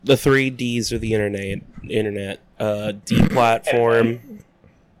The 3 Ds are the internet. Deplatform.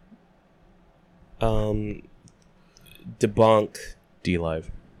 Debunk. DLive.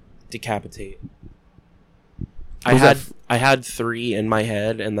 Decapitate. I had 3 in my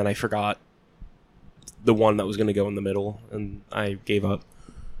head, and then I forgot the one that was going to go in the middle, and I gave up.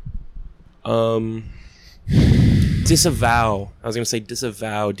 Disavow. I was going to say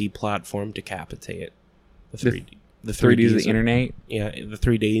disavow, deplatform, decapitate. The 3 Ds of the internet. Yeah, the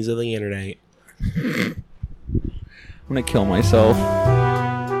 3 Ds of the internet. I'm gonna kill myself.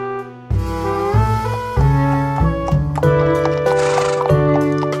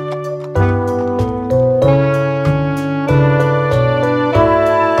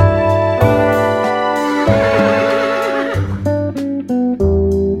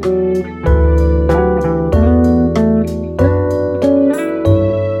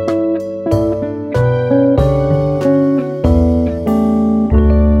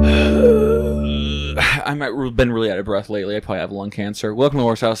 I've been really out of breath lately. I probably have lung cancer. Welcome to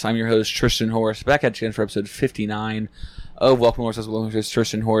Horse House. I'm your host, Tristan Horse. Back at you again for episode 59 of Welcome to Horse House. Welcome to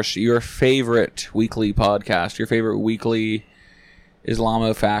Tristan Horse, your favorite weekly podcast, your favorite weekly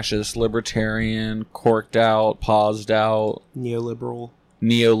Islamo-fascist, libertarian, corked out, paused out, Neoliberal,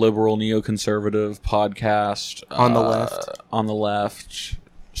 neoconservative podcast. On the left. On the left.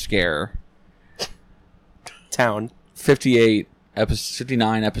 Scare. Town. 59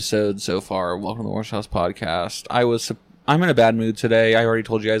 episodes so far. Welcome to the Horse House podcast. I'm in a bad mood today. I already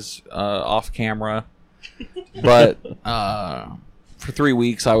told you guys off camera, but for 3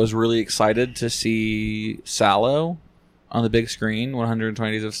 weeks I was really excited to see Sallow on the big screen.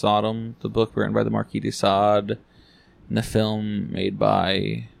 120 Days of Sodom, the book written by the Marquis de Sade, and the film made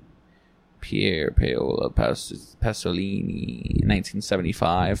by Pier Paolo Pasolini in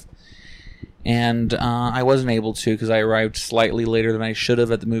 1975. And I wasn't able to because I arrived slightly later than I should have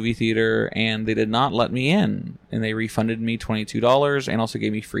at the movie theater, and they did not let me in. And they refunded me $22 and also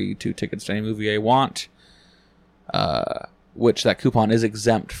gave me free 2 tickets to any movie I want, which that coupon is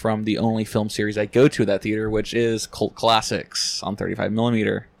exempt from the only film series I go to at that theater, which is Cult Classics on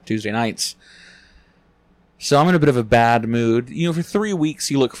 35mm Tuesday nights. So I'm in a bit of a bad mood. You know, for 3 weeks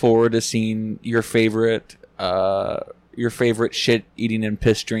you look forward to seeing your favorite shit-eating and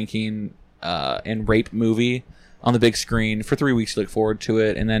piss-drinking and rape movie on the big screen. For 3 weeks you look forward to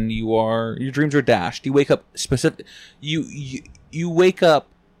it, and then your dreams are dashed. You wake up you wake up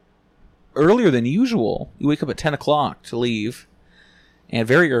earlier than usual. You wake up at 10 o'clock to leave, and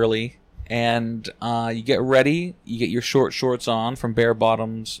very early, and you get ready. You get your short shorts on from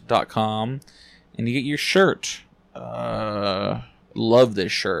barebottoms.com, and you get your shirt. Love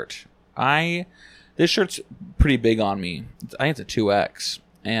this shirt. This shirt's pretty big on me. I think it's a 2X.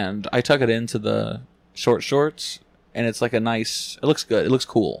 And I tuck it into the short shorts, and it's like it looks good. It looks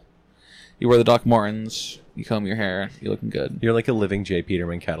cool. You wear the Doc Martens, you comb your hair, you're looking good. You're like a living J.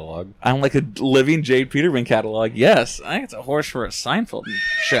 Peterman catalog. I'm like a living J. Peterman catalog, yes. I think it's a horse for a Seinfeld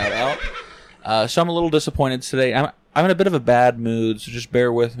shout out. So I'm a little disappointed today. I'm in a bit of a bad mood, so just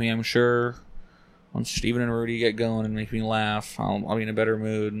bear with me. I'm sure once Steven and Rudy get going and make me laugh, I'll be in a better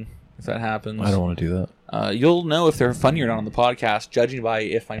mood if that happens. I don't want to do that. You'll know if they're funny or not on the podcast, judging by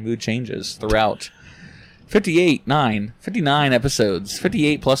if my mood changes throughout. 59 episodes.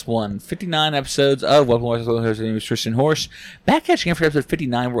 58 plus 1. 59 episodes of Welcome to Horse. My name is Tristan Horse. Back at you again for episode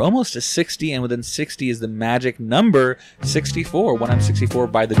 59. We're almost to 60, and within 60 is the magic number 64. When I'm 64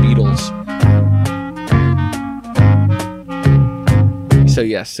 by the Beatles. So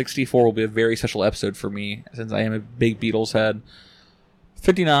yes, 64 will be a very special episode for me, since I am a big Beatles head.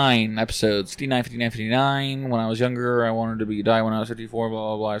 59 episodes. 59. When I was younger, I wanted to die when I was 54, blah,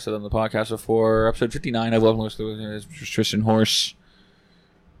 blah, blah. I've said that on the podcast before. Episode 59, I've loved Tristan Horse.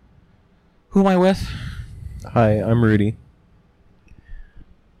 Who am I with? Hi, I'm Rudy.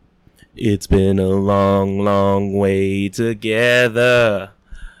 It's been a long, long way together.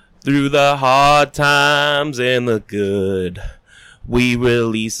 Through the hard times and the good. We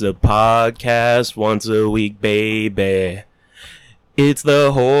release a podcast once a week, baby. It's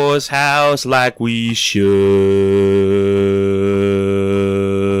the Horse House like we should.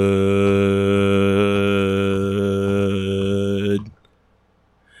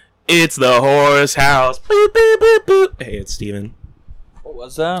 It's the Horse House. Boop, boop, boop, boop. Hey, it's Steven. What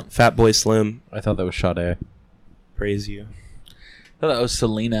was that? Fat Boy Slim. I thought that was Sade. Praise you. I thought that was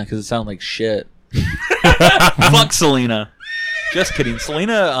Selena because it sounded like shit. Fuck Selena. Just kidding.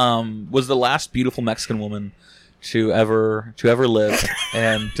 Selena was the last beautiful Mexican woman to ever live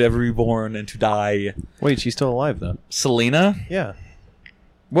and to ever be born and to die. Wait, she's still alive though. Selena? Yeah.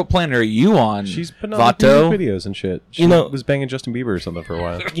 What planet are you on? She's been on Vato? music videos and shit. She You know- was banging Justin Bieber or something for a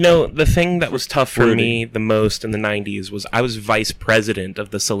while. You know, the thing that was tough for Fruity. me the most in the 90s was I was vice president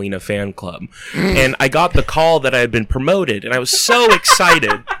of the Selena fan club. And I got the call that I had been promoted, and I was so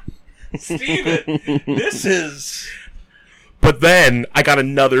excited. Steven, this is... But then I got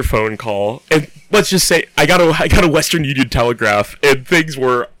another phone call, and let's just say I got a Western Union telegraph, and things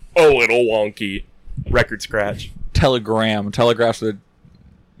were a little wonky. Record scratch. Telegraphs the,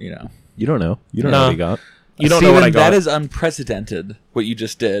 you know. You don't know. You don't No. know what he got. You don't Steven, know what I got. that is unprecedented, what you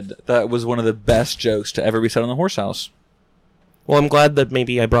just did. That was one of the best jokes to ever be said on the Horse House. Well, I'm glad that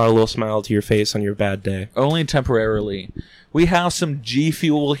maybe I brought a little smile to your face on your bad day. Only temporarily. We have some G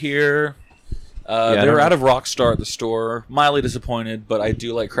Fuel here. I They're don't- out of Rockstar at the store. Mildly disappointed, but I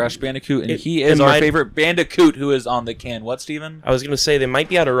do like Crash Bandicoot, and It- he is it our might- favorite Bandicoot who is on the can. What, Steven? I was going to say they might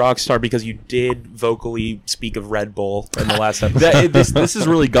be out of Rockstar because you did vocally speak of Red Bull in the last episode. This is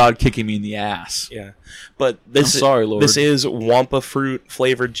really God kicking me in the ass. Yeah, but this I'm sorry, Lord. This is Wampa fruit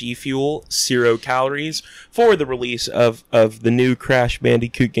flavored G Fuel, 0 calories for the release of the new Crash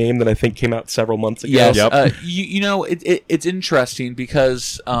Bandicoot game that I think came out several months ago. Yes. Yep. You know, it's interesting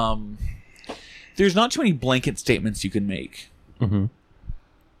because there's not too many blanket statements you can make. Mm-hmm.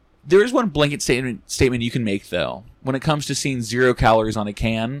 There is one blanket statement you can make, though, when it comes to seeing 0 calories on a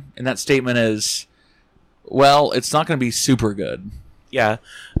can, and that statement is, well, it's not going to be super good. Yeah,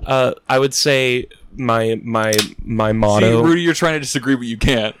 I would say my motto. See, Rudy, you're trying to disagree, but you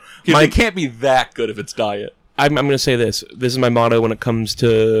can't. 'Cause it can't be that good if it's diet. I'm going to say this. This is my motto when it comes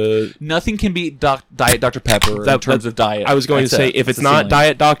to. Nothing can beat Diet Dr. Pepper in That- terms that- of diet. I was going That's to say it. if That's it's the not ceiling.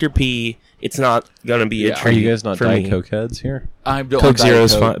 Diet Dr. P, it's not going to be Yeah. a Are treat. Are you guys not for Diet me. Coke heads here? I don't Coke like Diet Zero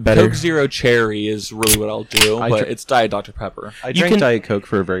is Coke. better. Coke Zero Cherry is really what I'll do, I but dr- it's Diet Dr. Pepper. I You drank can- Diet Coke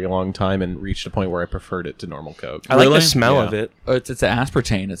for a very long time and reached a point where I preferred it to normal Coke. I like Really? the smell Yeah. of it. It's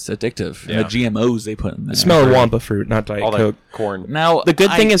aspartame. It's addictive. And Yeah. the GMOs they put in there. The smell of Wampa fruit, not Diet All Coke. that corn. Now The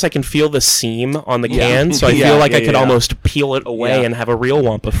good thing is I can feel the seam on the Yeah. can, so I Yeah, feel like yeah, I could yeah. almost peel it away Yeah. and have a real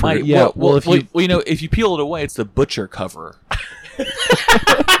Wampa fruit. Yeah, well, if you- you know, if you peel it away, it's the butcher cover.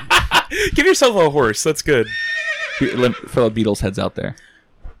 Give yourself a horse. That's good. Fellow Beatles heads out there.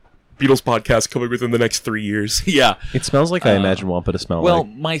 Beatles podcast coming within the next 3 years. Yeah. It smells like I imagine Wampa to smell Well,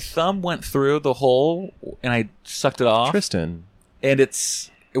 like. my thumb went through the hole, and I sucked it off, Tristan. and it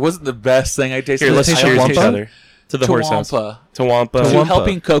wasn't the best thing I tasted. Here, let's I cheers almost each tasted- other. To the horse house. Wampa. To Wampa. To Wampa.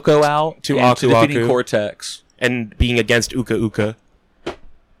 helping Coco out, To and to Aku defeating Aku. Cortex. And being against Uka Uka.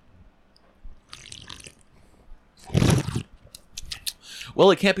 Well,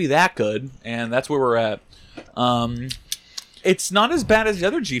 it can't be that good, and that's where we're at. It's not as bad as the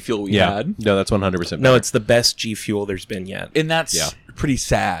other G Fuel we Yeah. had, No, that's 100%. No, it's the best G Fuel there's been yet. and that's Yeah. pretty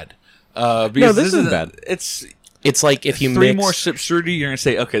sad. Because this isn't bad. It's It's like if you three mix... more sips, Rudy, you're gonna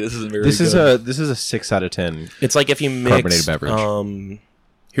say, okay, this isn't very This good. is a 6 out of 10. It's like if you mix... Carbonated beverage.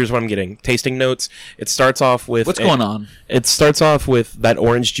 Here's what I'm getting. Tasting notes. It starts off with... What's going on? It starts off with that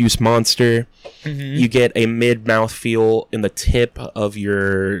orange juice monster. You get a mid-mouth feel in the tip of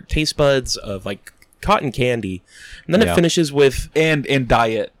your taste buds of like cotton candy. And then it Yeah. finishes with... And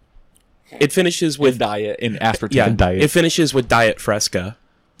diet, It finishes with with... diet, and aspartame. Yeah, Diet. it finishes with Diet Fresca.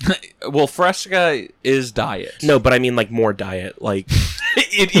 Well, Fresca is diet. No, but I mean like more diet. Like...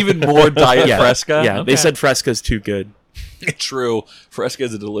 Even more diet yeah, Fresca. Yeah, they Okay. said Fresca's too good. True. Fresca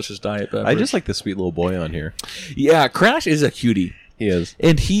is a delicious diet beverage. I just like the sweet little boy on here. Yeah, Crash is a cutie. He is.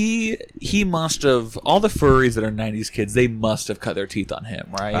 And he must have, all the furries that are 90s kids, they must have cut their teeth on him,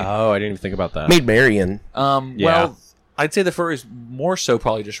 right? Oh, I didn't even think about that. Made Marion. yeah. Well, I'd say the furries more so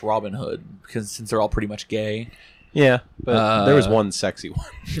probably just Robin Hood, because since they're all pretty much gay. Yeah, but there was one sexy one.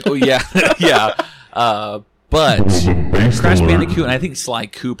 Oh, yeah. Yeah. But Crash Bandicoot and I think Sly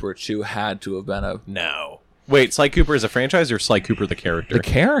Cooper, too, had to have been No. Wait, Sly Cooper is a franchise or Sly Cooper the character? the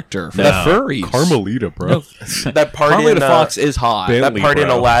character for No. the furries. Carmelita, bro. That part Carmelita in, Fox is hot. Ben- that part in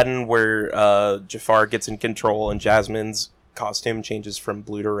bro. Aladdin where Jafar gets in control and Jasmine's costume changes from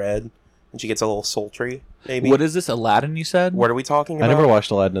blue to red and she gets a little sultry, maybe. What is this, Aladdin, you said? What are we talking I about? never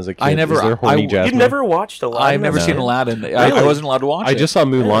watched Aladdin as a kid. I never- Is there horny I- Jasmine? You've never watched Aladdin? I've never That's seen it. Aladdin. I Really? wasn't allowed to watch it. I just saw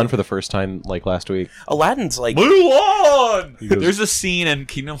Mulan for the first time like last week. Aladdin's like... Mulan! goes- There's a scene in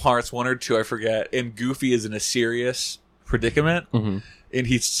Kingdom Hearts 1 or 2, I forget, and Goofy is in a serious predicament, and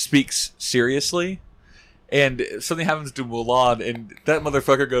he speaks seriously, and something happens to Mulan, and that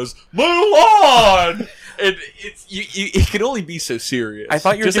motherfucker goes, Mulan! And it can only be so serious. I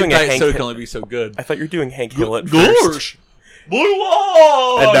thought you were Just doing like a Diet Hank Soda Hill- can only be so good. I thought you were doing Hank Hill at first. Gosh!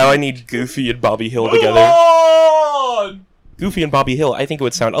 Mulan! And now I need Goofy and Bobby Hill together. Mulan! Goofy and Bobby Hill, I think it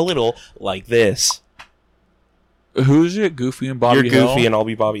would sound a little like this. Who's it? Goofy and Bobby You're Hill? Goofy and I'll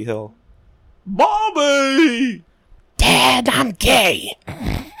be Bobby Hill. Bobby! Dad, I'm gay.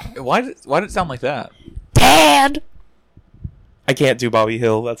 Why did it sound like that? Dad. I can't do Bobby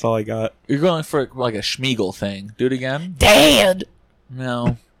Hill. That's all I got. You're going for like a Schmeagol thing. Do it again? Dad.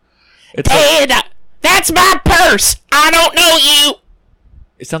 No. It's like, Dad, that's my purse. I don't know you.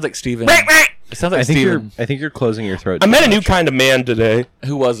 it sounds like Steven. Right, right. It sounds like I think Steven. you're closing your throat. I too met a new much. kind of man today.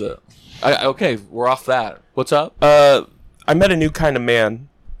 Who was it? Okay, we're off that. What's up? I met a new kind of man.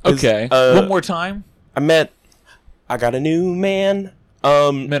 Okay. One more time. I got a new man.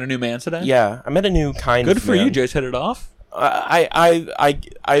 Met a new man today? Yeah, I met a new kind of Good for man. you, Jace. Hit it off. I've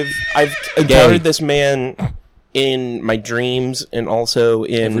encountered this man in my dreams and also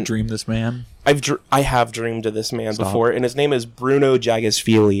in Ever dreamed this man? I have dreamed of this man before, and his name is Bruno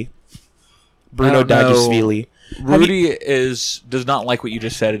Jagisvili. Bruno I don't know. Jagisvili. Rudy does not like what you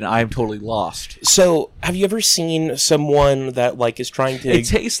just said, and I am totally lost. So, have you ever seen someone that like is trying to? It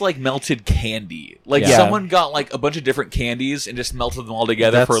tastes like melted candy. Like Yeah. someone got like a bunch of different candies and just melted them all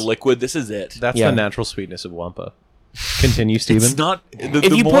together for a That's- liquid. This is it. That's Yeah. the natural sweetness of Wampa. Continue, Steven. It's not. The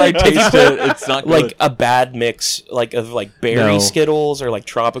If you more I put- taste it, it's not good. like a bad mix, like of like berry No. Skittles or like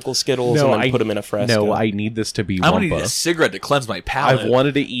tropical Skittles, and then put them in a Fresco. No, I need this to be I'm gonna need Wampa. a cigarette to cleanse my palate. I've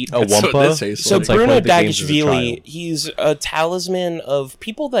wanted to eat a That's what Wampa. this tastes So like. since I Bruno played the games as a Dagishvili, child. he's a talisman of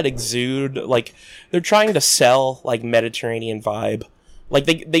people that exude like they're trying to sell like Mediterranean vibe. Like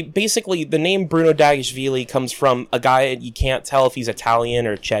they basically the name Bruno Dagishvili comes from a guy you can't tell if he's Italian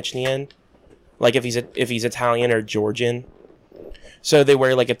or Chechnyan, like if he's Italian or Georgian. So they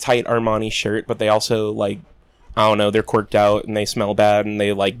wear like a tight Armani shirt, but they also like I don't know, they're quirked out and they smell bad and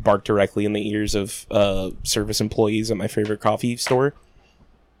they like bark directly in the ears of service employees at my favorite coffee store.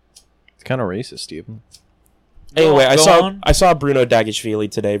 It's kind of racist, Steven. Anyway, Go on. I saw Bruno Dagishvili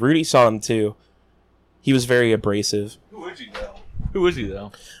today. Rudy saw him too. He was very abrasive. Who is he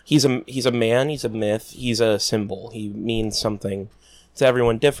though? He's a man. He's a myth. He's a symbol. He means something to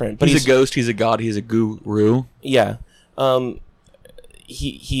everyone different. But He's a ghost. He's a god. He's a guru. yeah.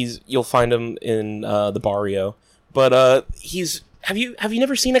 He's you'll find him in the barrio. But he's have you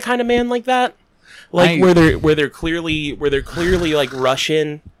never seen a kind of man like that? Like where they're clearly like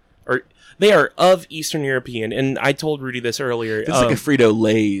Russian or they are of Eastern European. And I told Rudy this earlier. This is like a Frito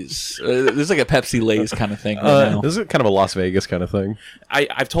Lay's. This is like a Pepsi Lay's kind of thing right now. This is kind of a Las Vegas kind of thing.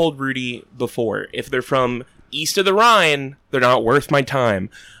 I've told Rudy before, if they're from east of the Rhine, they're not worth my time.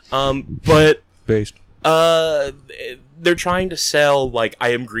 But Based. they're trying to sell like I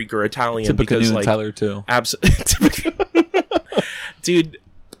am Greek or Italian Typical because New like Tyler too. absolutely, dude.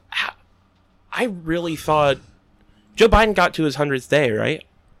 I really thought Joe Biden got to his 100th day, right?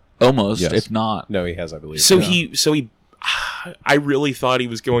 Almost, Yes. if not. No, he has, I believe. So he I really thought he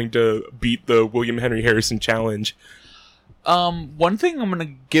was going to beat the William Henry Harrison challenge. One thing I'm going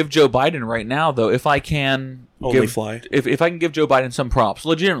to give Joe Biden right now, though, if I can Only fly. if I can give Joe Biden some props,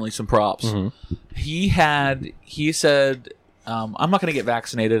 legitimately some props. Mm-hmm. He said, I'm not going to get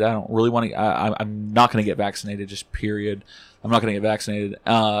vaccinated. I don't really want to. I'm not going to get vaccinated. Just period. I'm not going to get vaccinated.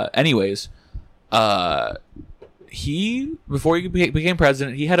 Anyways, before he became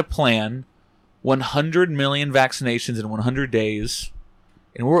president, he had a plan: 100 million vaccinations in 100 days.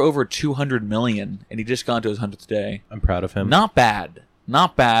 And we're over 200 million, and he just got to his 100th day. I'm proud of him. Not bad.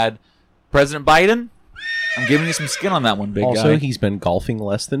 Not bad. President Biden, I'm giving you some skin on that one, big Also, guy. he's been golfing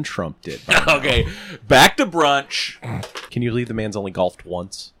less than Trump did. Okay, back to brunch. Can you believe the man's only golfed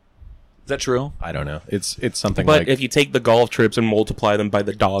once? Is that true? I don't know. It's something But like if you take the golf trips and multiply them by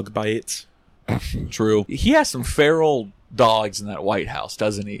the dog bites, True. He has some feral dogs in that White House,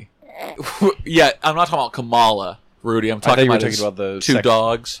 doesn't he? Yeah, I'm not talking about Kamala, Rudy. I'm thought talking you were about, talking his about the two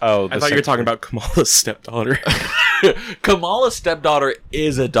dogs. Oh, I thought you were talking about Kamala's stepdaughter. Kamala's stepdaughter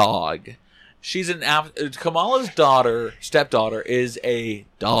is a dog. She's Kamala's stepdaughter is a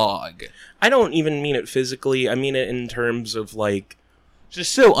dog. I don't even mean it physically. I mean it in terms of like.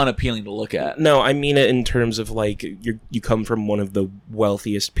 Just so unappealing to look at. No, I mean it in terms of like you come from one of the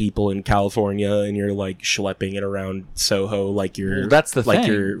wealthiest people in California and you're like schlepping it around Soho like you're Well, that's the like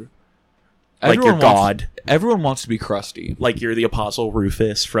thing. you're like you're God. Everyone wants to be crusty. Like you're the Apostle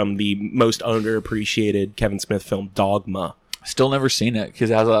Rufus from the most underappreciated Kevin Smith film Dogma. Still never seen it because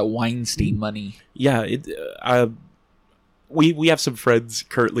it has all that Weinstein money. Yeah, we have some friends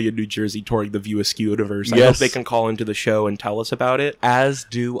currently in New Jersey touring the View Askew universe. I hope Yes. they can call into the show and tell us about it. As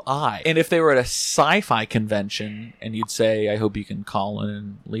do I. And if they were at a sci-fi convention and you'd say, I hope you can call in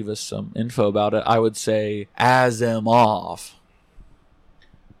and leave us some info about it, I would say, as am off.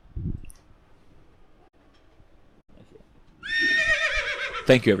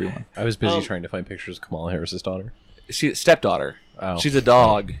 Thank you, everyone. I was busy trying to find pictures of Kamala Harris's daughter. She's stepdaughter. Oh. She's a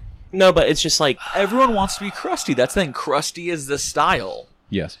dog. No, but it's just like Everyone wants to be crusty. That's the thing. Crusty is the style.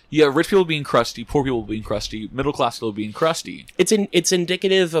 Yes. You have rich people being crusty, poor people being crusty, middle class people being crusty. it's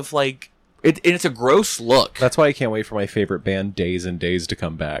indicative of like It's a gross look. That's why I can't wait for my favorite band, Days and Days, to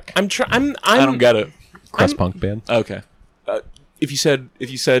come back. I'm I don't get it. Crust punk band. Okay. if you said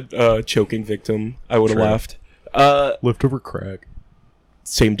choking victim, I would have True. laughed. Leftover crack.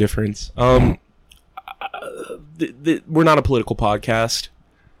 Same difference. We're not a political podcast.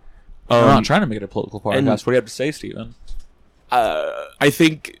 I'm not trying to make it a political podcast. and- What do you have to say, Steven? I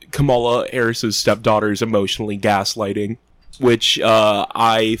think Kamala Harris's stepdaughter is emotionally gaslighting, which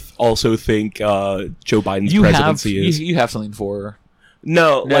I also think Joe Biden's presidency is. You have something for her.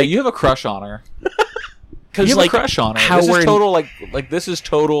 No, Yeah, like you have a crush on her. because You have like a crush on her. how This we're is total like this is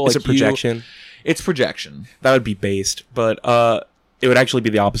total. is like it projection? It's projection. That would be based, but it would actually be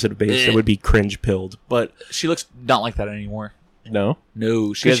the opposite of based. It would be cringe pilled. But She looks not like that anymore. No?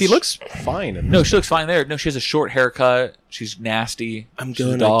 No, Because she looks fine. In No, this. she looks fine there. No, she has a short haircut. She's nasty. I'm She's a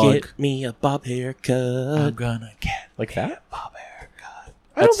gonna dog. get me a bob haircut. I'm gonna get Like that? Bob haircut.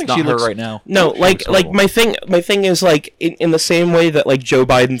 I That's don't think not she her looks right now. No, like horrible. my thing is like in the same way that like Joe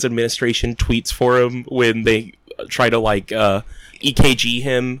Biden's administration tweets for him when they try to like EKG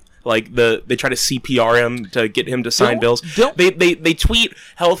him, like they try to CPR him to get him to sign bills. They tweet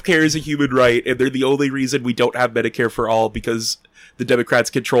healthcare is a human right, and they're the only reason we don't have Medicare for all because the Democrats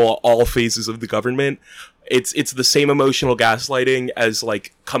control all phases of the government. It's the same emotional gaslighting as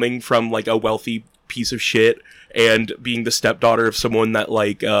like coming from like a wealthy piece of shit and being the stepdaughter of someone that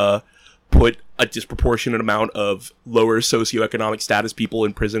like put a disproportionate amount of lower socioeconomic status people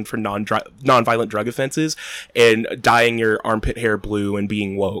in prison for non-violent drug offenses and dyeing your armpit hair blue and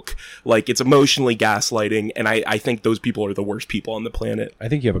being woke. Like, it's emotionally gaslighting, and I think those people are the worst people on the planet. I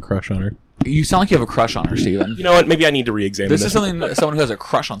think you have a crush on her. You sound like you have a crush on her, Steven. You know what? Maybe I need to re-examine This is something that someone who has a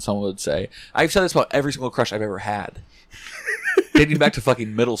crush on someone would say. I've said this about every single crush I've ever had. Dating back to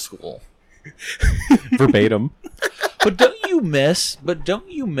fucking middle school. Verbatim. But don't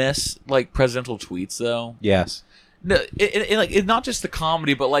you miss like presidential tweets though? Yes. No, it's not just the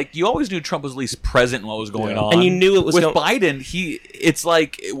comedy, but like you always knew Trump was at least present in what was going on, And you knew it was with going- Biden. It's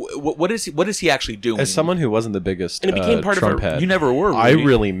like what is he actually doing? As someone who wasn't the biggest And it became part of Trump our- head, you never were. I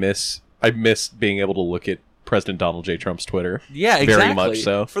Rudy. miss being able to look at President Donald J. Trump's Twitter. Yeah, exactly. Very much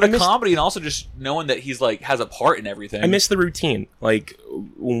so. For the I miss- comedy and also just knowing that he's like has a part in everything. I miss the routine. Like,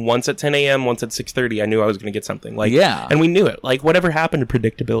 once at 10 a.m., once at 6:30, I knew I was going to get something. Like, Yeah. And we knew it. Like, whatever happened to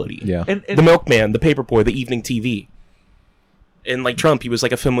predictability? Yeah. And The milkman, the paperboy, the evening TV. And like Trump, he was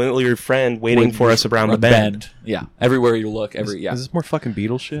like a familiar friend waiting for us around the bend. Yeah, everywhere you look, Is this more fucking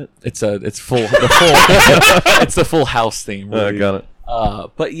Beatles shit? it's full it's the full house theme. Really. Got it.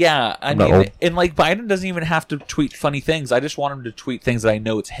 But yeah, I not mean, old. and like Biden doesn't even have to tweet funny things. I just want him to tweet things that I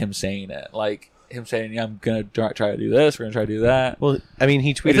know it's him saying it, like him saying, "Yeah, I'm gonna try to do this. We're gonna try to do that." Well, I mean, he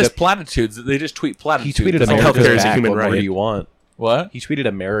It's tweeted. just platitudes. They just tweet He platitudes. tweeted That's all America's healthcare is a back. human What more right. do you want? What? He tweeted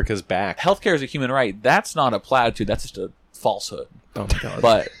America's back. Healthcare is a human right. That's not a platitude. That's just a falsehood. Oh my god!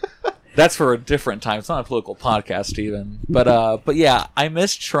 But that's for a different time. It's not a political podcast, Steven. But yeah, I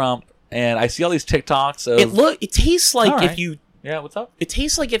miss Trump, and I see all these TikToks of it tastes like All right. if you. Yeah, what's up? It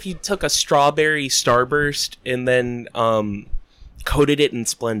tastes like if you took a strawberry Starburst and then coated it in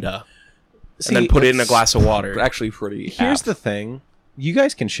Splenda and then put it in a glass of water. Actually, pretty. Here's apt. the thing. You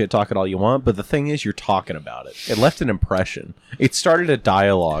guys can shit talk it all you want, but the thing is, you're talking about it. It left an impression. It started a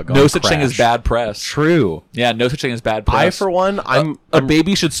dialogue. No on such thing as Crash. bad press. True. Yeah, no such thing as bad press. I, for one, a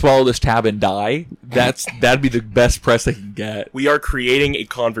baby should swallow this tab and die. That'd be the best press they can get. We are creating a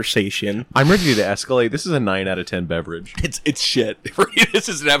conversation. I'm ready to escalate. This is a 9 out of 10 beverage. It's shit. This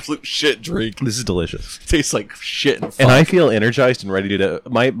is an absolute shit drink. This is delicious. It tastes like shit and fun. And I feel energized and ready to.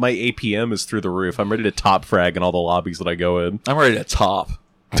 My APM is through the roof. I'm ready to top frag in all the lobbies that I go in. I'm ready to top.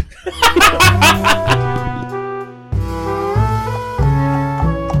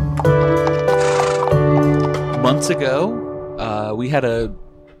 Months ago, we had a.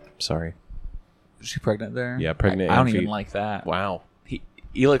 Sorry. Is she pregnant there? Yeah, pregnant I don't and even feet. like that. Wow.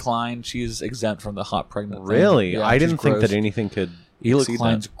 Ela Klein, she's exempt from the hot pregnant thing. Really? Yeah, I she's didn't think gross. that anything could. Ela exceed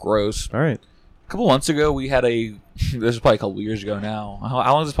Klein's gross. that. All right. A couple months ago, we had a. This is probably a couple years ago now. How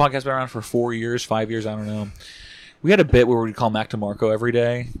long has this podcast been around for? 4 years, 5 years? I don't know. We had a bit where we'd call Mac DeMarco every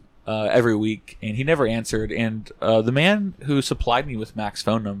day, every week, and he never answered. And the man who supplied me with Mac's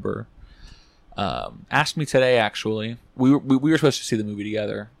phone number asked me today. Actually, we were supposed to see the movie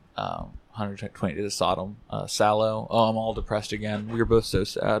together. 120 Days of Sodom. Sallow. Oh, I'm all depressed again. We were both so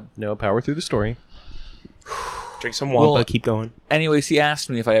sad. No, power through the story. Drink some Wampa. Well, Keep going. Anyways, he asked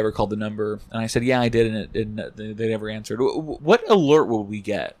me if I ever called the number, and I said, yeah, I did, and they never answered. What alert would we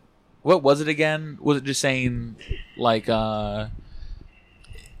get? What was it again? Was it just saying, like,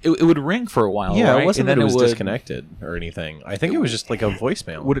 it would ring for a while, Yeah, right? it wasn't and that then it was disconnected or anything. I think it was just like a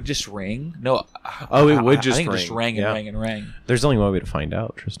voicemail. Would it just ring? No. Oh, it would I just think ring. it just rang and Yeah. rang and rang. There's only one way to find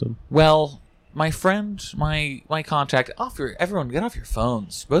out, Tristan. Well, my friend, my contact, everyone, get off your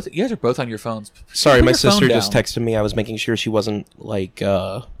phones. Both you guys are both on your phones. Sorry, Put my your phone sister just down. texted me. I was making sure she wasn't like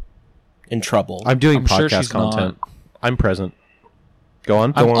in trouble. I'm doing I'm sure podcast she's content. I'm present. Go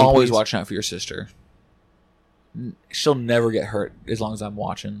on. I'm Go on, always please. watching out for your sister. She'll never get hurt as long as I'm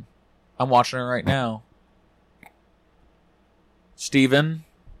watching. I'm watching her right now. Steven,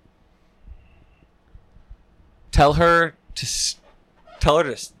 tell her to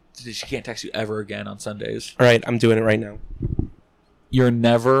she can't text you ever again on Sundays. All right, I'm doing it right now. You're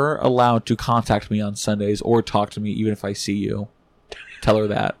never allowed to contact me on Sundays or talk to me even if I see you. Tell her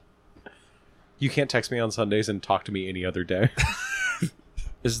that. You can't text me on Sundays and talk to me any other day.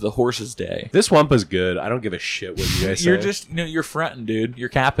 This is the horse's day. This Wampa's good. I don't give a shit what you guys say. You're just, you're fronting, dude. You're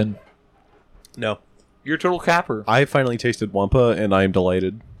capping. No. You're a total capper. I finally tasted Wampa, and I am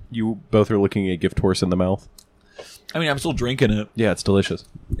delighted. You both are looking a gift horse in the mouth. I mean, I'm still drinking it. Yeah, it's delicious.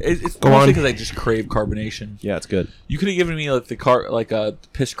 It's Go mostly on. because I just crave carbonation. Yeah, it's good. You could have given me like a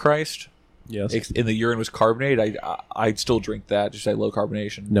piss Christ, Yes. and the urine was carbonated. I'd still drink that, just at low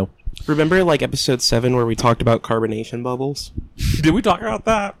carbonation. No. Remember, like episode 7 where we talked about carbonation bubbles? Did we talk about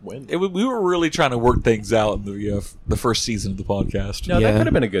that? When? We were really trying to work things out in the first season of the podcast. No, Yeah. that could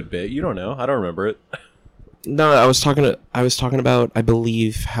have been a good bit. You don't know. I don't remember it. No, I was talking about, I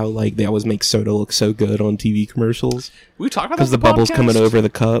believe, how like they always make soda look so good on TV commercials We talked about because that the in bubbles podcast? coming over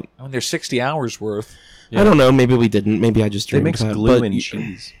the cup. I mean, there's 60 hours worth. I don't know. Maybe we didn't. Maybe I just They dreamed mix that. glue but and y-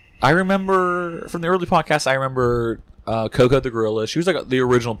 cheese. I remember from the early podcast. I remember Coco the gorilla. She was like the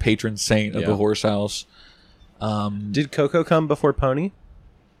original patron saint of Yeah. the horse house. Did Coco come before Pony?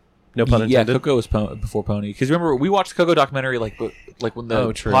 No pun Yeah, intended. Coco was before Pony. Because remember, we watched the Coco documentary like when the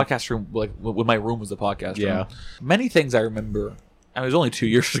Oh, true. podcast room, like when my room was the podcast Yeah. room. Many things I remember. I mean, it was only 2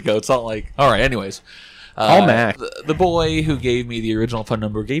 years ago. It's not like all right. Anyways, Call Mac. The boy who gave me the original phone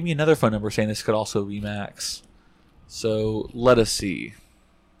number gave me another phone number saying this could also be Max. So let us see.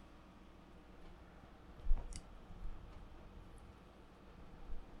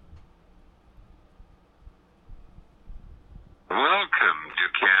 Welcome to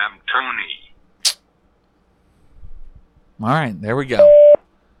Camp Tony. All right, there we go.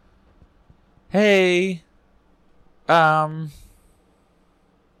 Hey,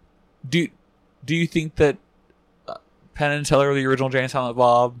 do you think that Penn and Teller are the original Jay and Silent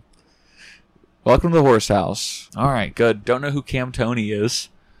Bob? Welcome to the Horse House. All right, good. Don't know who Cam Tony is,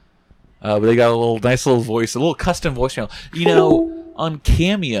 but they got a nice little voice, a little custom voicemail. You know, on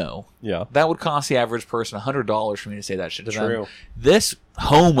Cameo, Yeah. that would cost the average person $100 for me to say that shit to them. True. This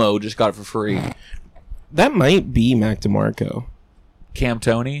homo just got it for free. that might be Mac DeMarco. Cam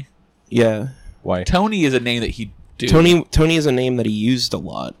Tony. Yeah, Why? Tony is a name that he. Dude. Tony is a name that he used a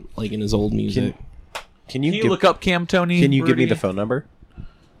lot, like in his old music. Can you Can you give, look up Cam Tony? Can you give me Rudy? the phone number?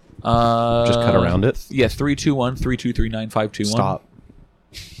 Just cut around it? Yeah, 321-323-9521. Stop.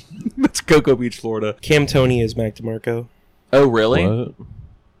 That's Cocoa Beach, Florida. Cam Tony is Mac DeMarco. Oh, really? What?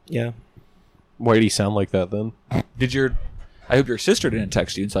 Yeah. Why did he sound like that then? I hope your sister didn't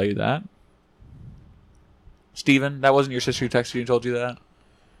text you and tell you that. Steven, that wasn't your sister who texted you and told you that?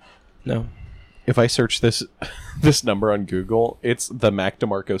 No. If I search this number on Google, it's the Mac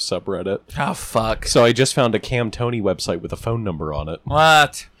DeMarco subreddit. Oh, fuck. So I just found a Cam Tony website with a phone number on it.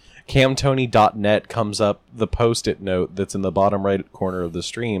 What? CamTony.net comes up the post-it note that's in the bottom right corner of the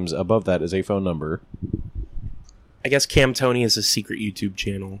streams. Above that is a phone number. I guess Cam Tony is a secret YouTube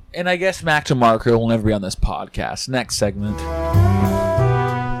channel. And I guess Mac DeMarco will never be on this podcast. Next segment.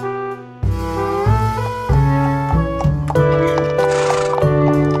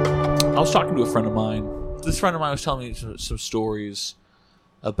 I was talking to a friend of mine. This friend of mine was telling me some stories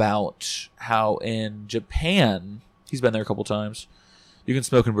about how in Japan, he's been there a couple times, you can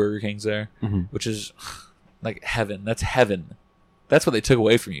smoke in Burger Kings there, which is like heaven. That's heaven. That's what they took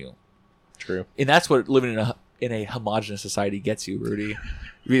away from you. True. And that's what living in a homogenous society gets you, Rudy.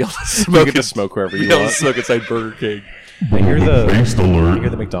 You get to You get to smoke wherever you want. smoke inside Burger King. I hear Based alert. I hear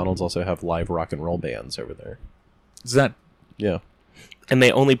the McDonald's also have live rock and roll bands over there. Is that Yeah. And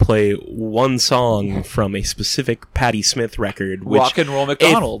they only play one song from a specific Patti Smith record. Which Rock and Roll if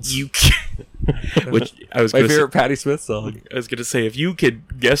McDonald's? You which I was My going to favorite Patti Smith song. I was gonna say, if you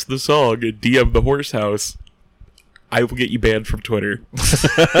could guess the song and DM the Horse House, I will get you banned from Twitter.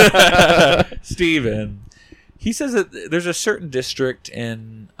 Steven, He says that there's a certain district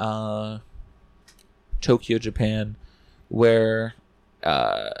in Tokyo, Japan, where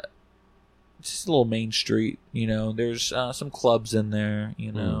just a little main street. You know, there's some clubs in there.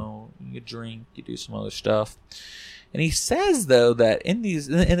 You know, you drink, you do some other stuff. And he says though that in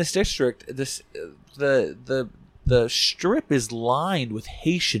this district, the strip is lined with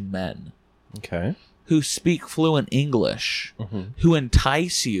Haitian men. Okay. Who speak fluent English, who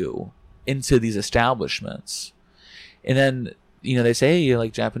entice you into these establishments. And then, you know, they say, hey, you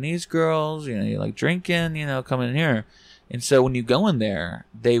like Japanese girls, you know, you like drinking, you know, come in here. And so when you go in there,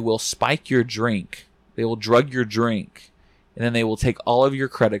 they will spike your drink. They will drug your drink. And then they will take all of your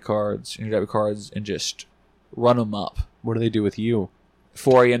credit cards and your debit cards and just run them up. What do they do with you?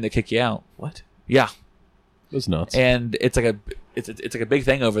 4 a.m. they kick you out. What? Yeah. That's nuts. And it's like a big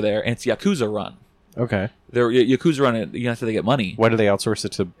thing over there, and it's Yakuza run. Okay. They're Yakuza run it, you know, after they get money. Why do they outsource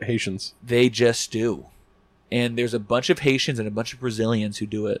it to Haitians? They just do. And there's a bunch of Haitians and a bunch of Brazilians who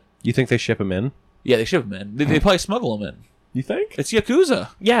do it. You think they ship them in? Yeah, they ship them in. They probably smuggle them in. You think? It's Yakuza.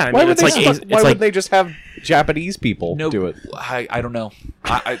 Yeah, I Why mean, would it's they? like Why would they just have Japanese people do it? I don't know.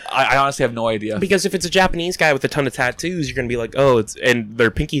 I honestly have no idea. because if it's a Japanese guy with a ton of tattoos, you're gonna be like, oh, it's and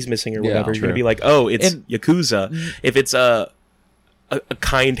their pinky's missing or Yeah, whatever. You're true. gonna be like, oh, it's And- Yakuza. If it's a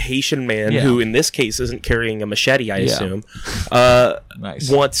kind Haitian man Yeah. who, in this case, isn't carrying a machete, I Yeah. assume, Nice.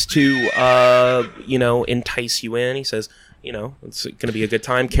 wants to, you know, entice you in. He says, you know, it's gonna be a good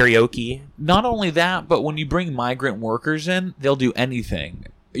time. Karaoke. Not only that, but when you bring migrant workers in, they'll do anything.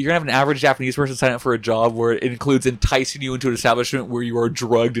 You're gonna have an average Japanese person sign up for a job where it includes enticing you into an establishment where you are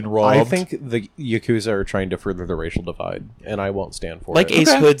drugged and robbed. I think the Yakuza are trying to further the racial divide, and I won't stand for Like it.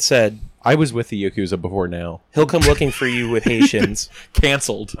 Ace Hood said, I was with the Yakuza before now. he'll come looking for you with Haitians.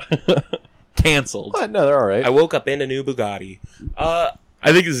 canceled. Canceled. What? No, they're all right. I woke up in a new Bugatti. I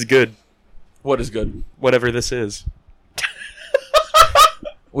think this is good. What is good? Whatever this is.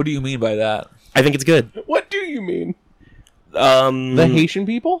 What do you mean by that? I think it's good. What do you mean? The Haitian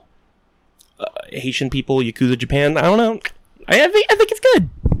people? Haitian people, Yakuza Japan. I don't know. I think it's good.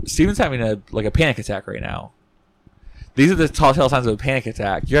 Steven's having a panic attack right now. These are the telltale signs of a panic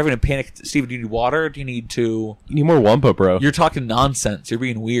attack. You're having a panic. Steven, do you need water? Do you need to? You need more Wumpa, bro. You're talking nonsense. You're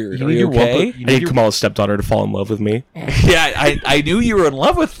being weird. You Are need you your okay? Wumpa. You I need need Kamala's stepdaughter to fall in love with me. Yeah, I knew you were in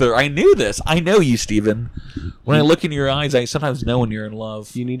love with her. I knew this. I know you, Steven. When I look in your eyes, I sometimes know when you're in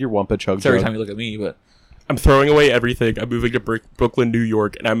love. You need your Wumpa chug It's every jug. time you look at me, but I'm throwing away everything. I'm moving to Brooklyn, New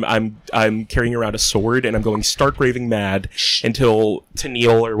York, and I'm carrying around a sword, and I'm going stark raving mad until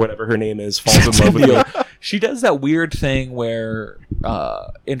Tennille or whatever her name is falls in love with me. she does that weird thing where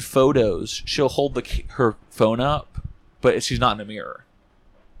in photos she'll hold her phone up, but she's not in a mirror.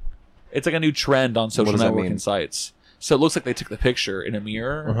 It's like a new trend on social does that networking mean? sites. So it looks like they took the picture in a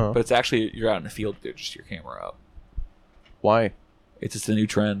mirror, but it's actually you're out in the field, they're just your camera up. Why? It's just a new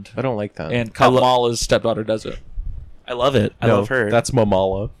trend. I don't like that. And Kamala's stepdaughter does it. I love it. I love her. That's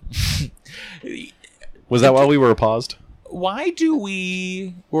Momala. Was that while we were paused? Why do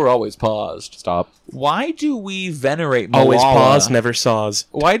we're always paused. Stop. Why do we venerate Malala? always pause, never saws.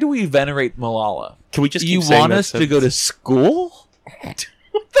 Why do we venerate Malala? Can we just keep You saying want that us to go to school? What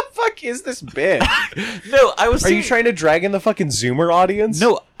the fuck is this bit? No, I was Are you trying to drag in the fucking Zoomer audience?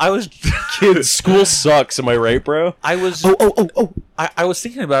 No, I was Kids, school sucks. Am I right, bro? I was Oh! I was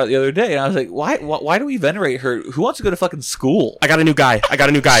thinking about it the other day and I was like, why do we venerate her? Who wants to go to fucking school? I got a new guy.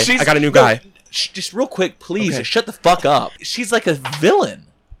 Just real quick, please, just shut the fuck up. She's like a villain.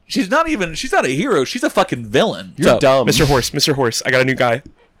 She's not a hero. She's a fucking villain. You're dumb. Mr. Horse, I got a new guy.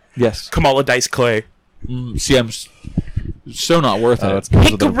 Yes. Kamala Dice Clay. See, I'm so not worth it. It's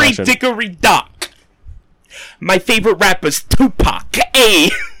because of the Hickory impression. dickory dock. My favorite rapper's Tupac.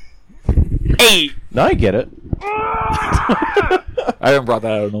 Hey. No, I get it. I haven't brought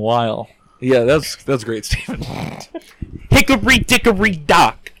that out in a while. Yeah, that's great, Stephen. Hickory dickory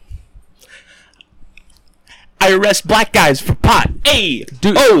dock. I arrest black guys for pot. Hey.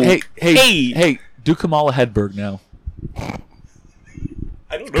 Dude, hey, do Kamala Hedberg now.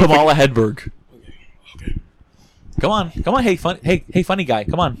 I don't know. Kamala Hedberg. Come on, hey, funny guy,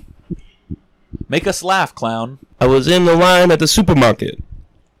 come on. Make us laugh, clown. I was in the line at the supermarket,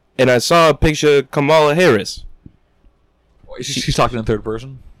 and I saw a picture of Kamala Harris, She's talking in third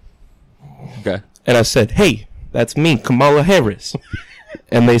person. Okay. and I said, "Hey, that's me, Kamala Harris."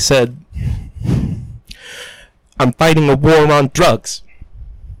 And they said, "I'm fighting a war on drugs."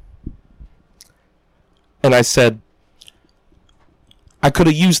 And I said, "I could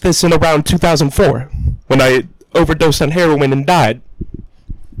have used this in around 2004 when I overdosed on heroin and died."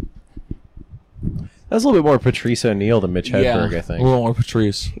 That's a little bit more Patrice O'Neill than Mitch Hedberg, I a think. little more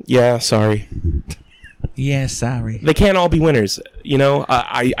Patrice. Yeah, sorry. Yeah, sorry. They can't all be winners. You know,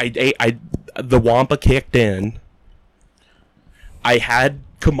 I the Wampa kicked in. I had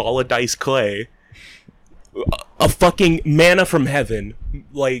Kamala Dice Clay, a fucking manna from heaven,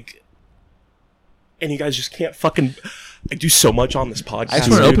 like, and you guys just can't fucking. I do so much on this podcast. I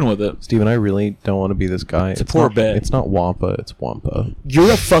just want to dude. open with it. Steven, I really don't want to be this guy. It's a poor not, bit. It's not Wampa, it's Wampa.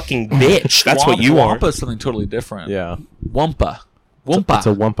 You're a fucking bitch. That's what you are. Wampa is something totally different. Yeah. Wampa. Wampa. It's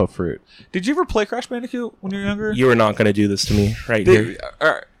a Wampa fruit. Did you ever play Crash Bandicoot when you were younger? You are not going to do this to me right here.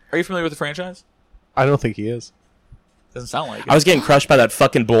 Are you familiar with the franchise? I don't think he is. Doesn't sound like it. I was getting crushed by that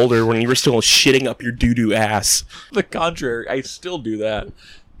fucking boulder when you were still shitting up your doo-doo ass. The contrary. I still do that.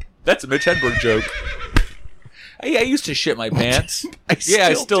 That's a Mitch Hedberg joke. I used to shit my pants. I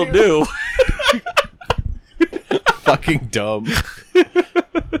still do. Fucking dumb.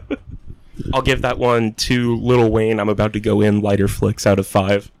 I'll give that one to Lil Wayne. I'm about to go in lighter flicks out of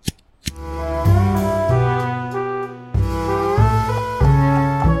 5.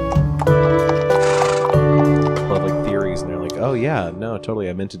 Like theories, and they're like, oh yeah, no, totally,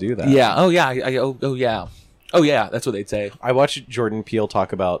 I meant to do that. Yeah. Oh yeah. Oh yeah. Oh yeah. That's what they'd say. I watched Jordan Peele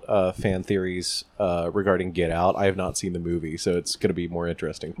talk about fan theories regarding Get Out. I have not seen the movie, so it's going to be more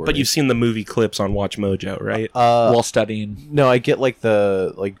interesting for me. But you've seen the movie clips on Watch Mojo, right? While studying. No, I get like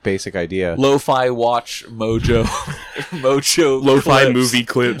the basic idea. Lo-fi watch mojo. Mojo. Lo-fi clips. movie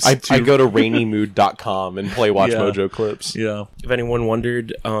clips. I go to rainymood.com and play Watch Yeah. Mojo clips. Yeah. If anyone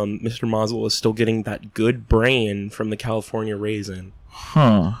wondered, Mr. Mazel is still getting that good brain from the California raisin.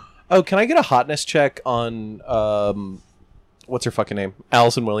 Huh. Oh, can I get a hotness check on what's her fucking name?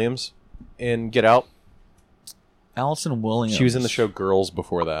 Allison Williams in Get Out. Allison Williams. She was in the show Girls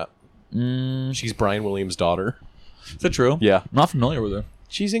before that. She's Brian Williams' daughter. Is that true? Yeah. I'm not familiar with her.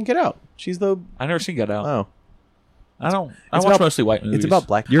 She's in Get Out. She's the I've never seen Get Out. oh. I watch about- mostly white movies. It's about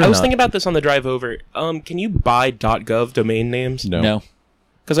black. I was thinking about this on the drive over. Can you buy .gov domain names? No.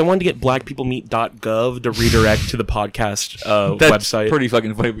 Because I wanted to get blackpeoplemeet.gov to redirect to the podcast That's website. pretty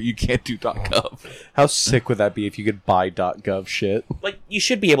fucking funny, but you can't do .gov. How sick would that be if you could buy .gov shit? Like, you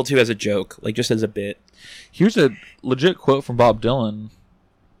should be able to as a joke, like just as a bit. Here's a legit quote from Bob Dylan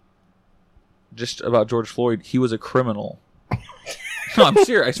just about George Floyd. He was a criminal. No, I'm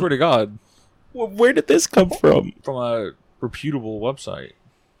serious. I swear to God. Well, where did this come from? From a reputable website.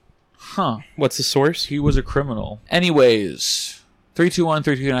 Huh. What's the source? He was a criminal. Anyways,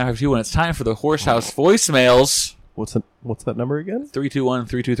 321-323-9521. It's time for the Horse House voicemails. What's that number again?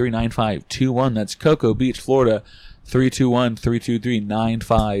 321-323-9521. That's Cocoa Beach, Florida.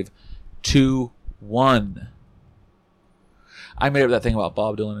 321-323-9521. I made up that thing about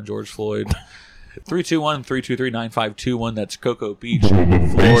Bob Dylan and George Floyd. 321-323-9521. That's Cocoa Beach, Florida.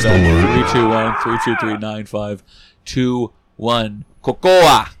 321-323-9521.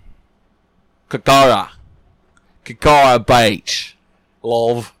 Cocoa. Cocoa Beach.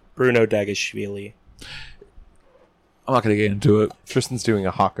 Love. Bruno Dagashvili. I'm not going to get into it. Tristan's doing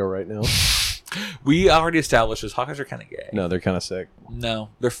a haka right now. We already established this. Hakas are kind of gay. No, they're kind of sick. No,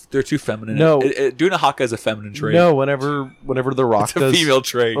 they're too feminine. No. Doing a haka is a feminine trait. No, whenever The Rock it's a does female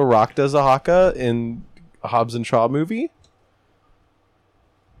trait. The Rock does a haka in a Hobbs and Shaw movie.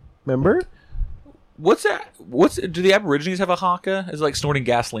 Remember? What's that? Do the Aborigines have a haka? Is it like snorting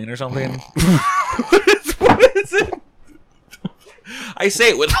gasoline or something? What is it? I say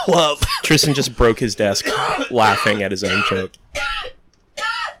it with love. Tristan just broke his desk laughing at his own joke.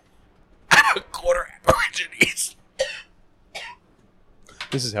 A quarter Aborigines.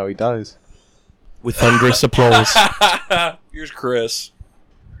 This is how he dies. With thunderous applause. Here's Chris.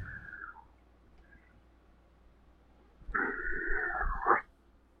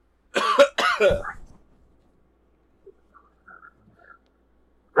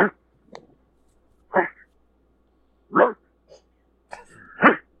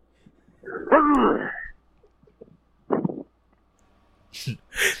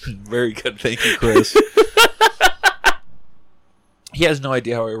 Very good, thank you, Chris. He has no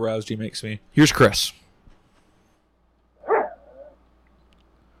idea how aroused he makes me. Here's Chris.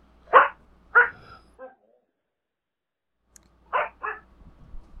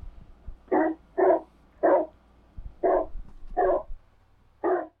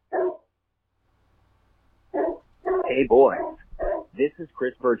 Hey boys, this is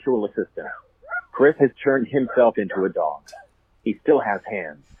Chris Virtual Assistant. Chris has turned himself into a dog. He still has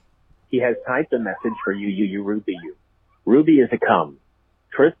hands. He has typed a message for you, Ruby, you. Ruby is a cum.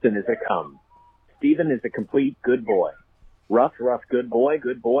 Tristan is a cum. Steven is a complete good boy. Rough, good boy,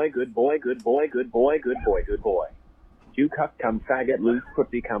 good boy, good boy, good boy, good boy, good boy, good boy. You cuck cum faggot loose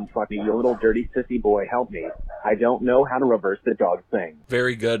pussy cum fuck me, you little dirty sissy boy, help me. I don't know how to reverse the dog thing.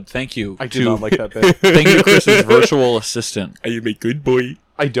 Very good. Thank you. I do not like that bit. Thank you, Chris's virtual assistant. I am a good boy.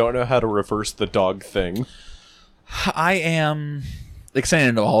 I don't know how to reverse the dog thing. I am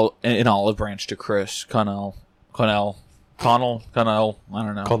extending an olive branch to Chris Connell. I don't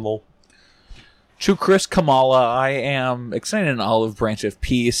know. Connell. To Chris Kamala, I am extending an olive branch of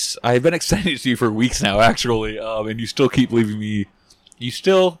peace. I've been extending it to you for weeks now, actually, and you still keep leaving me. You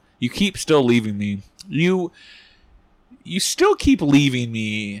keep still leaving me. You still keep leaving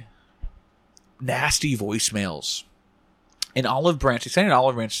me nasty voicemails. An olive branch, extending an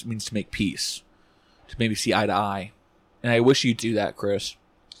olive branch means to make peace, to maybe see eye to eye, and I wish you'd do that, Chris.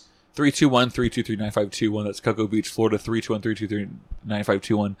 321-323-9521. That's Cocoa Beach, Florida.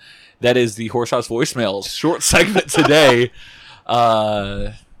 321-323-9521. That is the Horse House voicemails short segment today.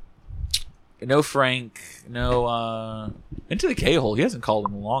 No Frank. No Into the K-hole. He hasn't called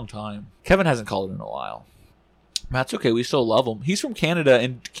in a long time. Kevin hasn't called in a while. That's okay. We still love him. He's from Canada,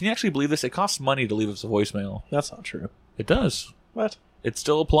 and can you actually believe this? It costs money to leave us a voicemail. That's not true. It does. What? It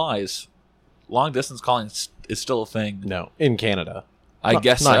still applies. Long distance calling is still a thing. No, in Canada. I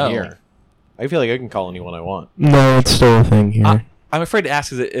guess not so. here. I feel like I can call anyone I want. No, it's still a thing here. I'm afraid to ask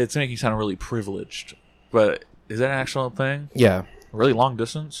because it's making you sound really privileged. But is that an actual thing? Yeah. Really long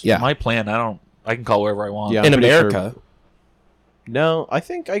distance? Yeah. My plan, I can call wherever I want. Yeah. In I'm pretty America. No, I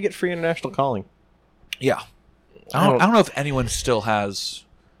think I get free international calling. Yeah. I don't know if anyone still has.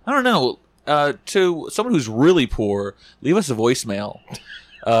 I don't know. To someone who's really poor, leave us a voicemail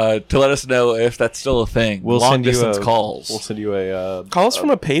to let us know if that's still a thing. We'll long send you distance a- calls. We'll send you a... Call us from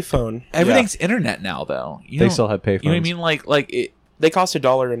a payphone. Everything's internet now, though. They still have payphones. You know what I mean? Like They cost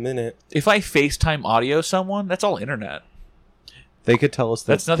 $1 a minute. if I FaceTime audio someone, that's all internet. They could tell us that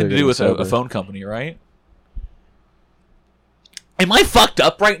That's nothing to they're do with getting a sober. phone company, right? Am I fucked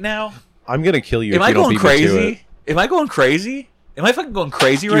up right now? I'm gonna kill you. Am if I you don't going beat me to it. crazy? Am I going crazy? Am I fucking going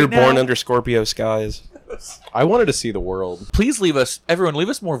crazy right You're now? born under Scorpio skies. I wanted to see the world. Please leave us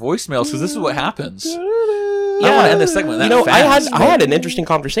more voicemails because this is what happens. I Yeah. want to end this segment. That You know, fast. I had an interesting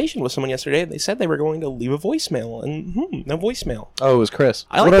conversation with someone yesterday, and they said they were going to leave a voicemail, and no voicemail. Oh, it was Chris.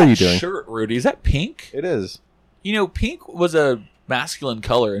 I like what that are you doing? shirt, Rudy. Is that pink? It is. You know, pink was a masculine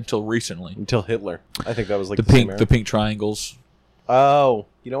color until recently. Until Hitler. I think that was like The the same pink, era. the pink triangles. Oh,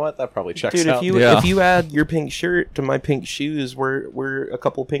 you know what? That probably checks Dude, out. if you add your pink shirt to my pink shoes, we're a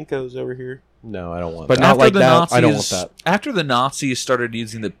couple pinkos over here. No, I don't want But that. not like that. I don't want that. After the Nazis started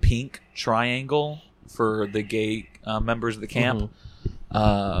using the pink triangle for the gay members of the camp,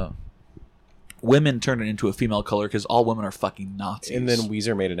 women turned it into a female color because all women are fucking Nazis. And then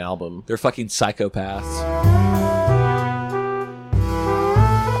Weezer made an album. they're fucking psychopaths.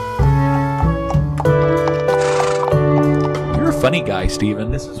 You're a funny guy,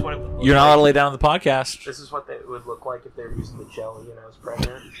 Steven. This is what it would You're not allowed to lay down on the podcast. This is what they would look like if they were using the jelly and I was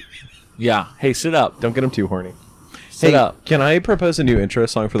pregnant. Yeah. Hey, sit up. Don't get him too horny. Sit Hey, up. can I propose a new intro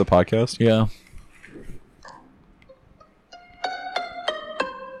song for the podcast? Yeah.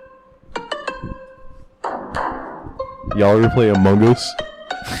 Y'all ever play Among Us?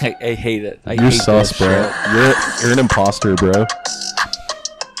 I hate it. I You're hate sus, this bro. shit. You're an imposter, bro.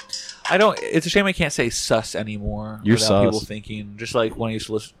 I don't. It's a shame I can't say sus anymore. You're without sus. people thinking just like when I used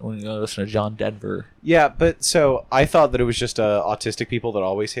to listen to John Denver. Yeah, but so I thought that it was just autistic people that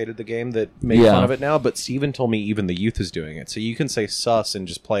always hated the game that make Yeah. fun of it now. But Steven told me even the youth is doing it, so you can say sus and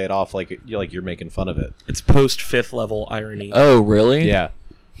just play it off like you're making fun of it. It's post 5th level irony. Oh, really? Yeah,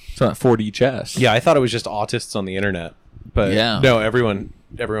 It's not 4D chess. yeah. I thought it was just autists on the internet, but Yeah. no, everyone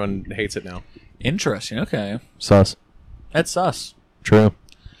hates it now. Interesting. Okay. Sus. That's sus. True.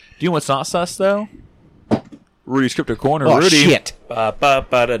 Do you know what's not sus though? Rudy's Crypto Corner. Oh Rudy. shit! Among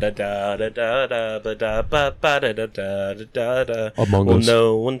Well, Us.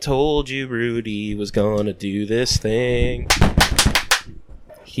 no one told you Rudy was gonna do this thing.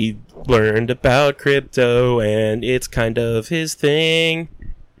 He learned about crypto, and it's kind of his thing.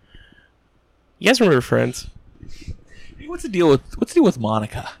 You guys remember Friends? What's the deal with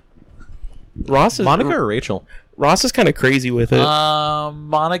Monica? Ross is Monica or Rachel? Ross is kind of crazy with it.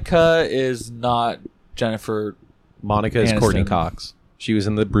 Monica is not Jennifer. Monica is Aniston. Courtney Cox. She was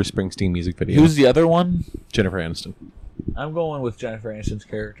in the Bruce Springsteen music video. Who's the other one? Jennifer Aniston? I'm going with Jennifer Aniston's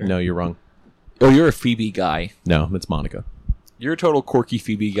character. No, you're wrong. Oh, you're a Phoebe guy. No, it's Monica. You're a total quirky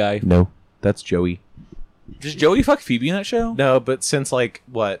Phoebe guy. No, that's Joey. Does Joey fuck Phoebe in that show? No, but since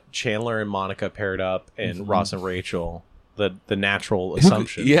Chandler and Monica paired up and Ross and Rachel, the natural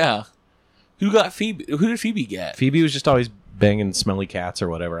assumption. Yeah. Who got Phoebe? Who did Phoebe get? Phoebe was just always banging smelly cats or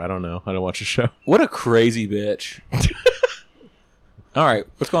whatever. I don't know. I don't watch the show. What a crazy bitch. All right,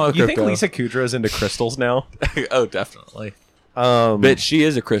 what's going on with You think crypto? Lisa Kudrow's into crystals now? Oh, definitely. Bitch, She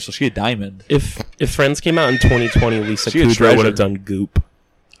is a crystal. She a diamond. If Friends came out in 2020, Lisa She a Kudrow treasure. would have done Goop.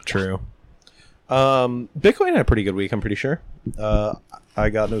 true. Bitcoin had a pretty good week, I'm pretty sure. I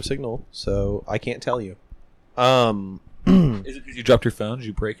got no signal, so I can't tell you. Is it because you dropped your phone? Did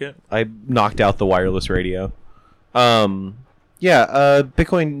you break it? I knocked out the wireless radio.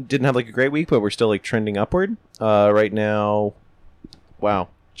 Bitcoin didn't have like a great week, but we're still like trending upward. Right now, wow,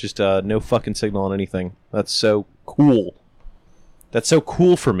 just no fucking signal on anything. That's so cool. That's so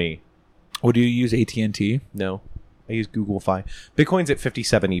cool for me. What do you use? AT&T? No, I use Google Fi. Bitcoin's at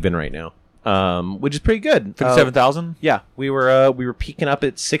 57 even right now, which is pretty good. 57,000? Yeah, we were peaking up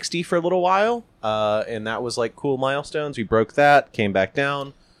at 60 for a little while, and that was like cool milestones. We broke that, came back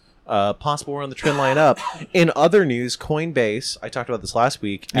down. Possible we're on the trend line up. In other news, Coinbase, I talked about this last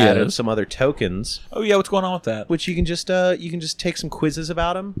week, added Yes. some other tokens, Oh, yeah. What's going on with that? which you can just take some quizzes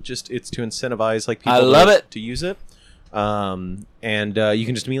about them. It's to incentivize like people I love it. to use it. And you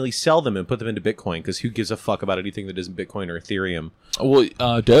can just immediately sell them and put them into Bitcoin because who gives a fuck about anything that isn't Bitcoin or Ethereum?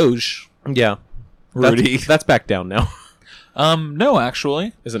 Well, Doge. Yeah, Rudy. that's back down now. No,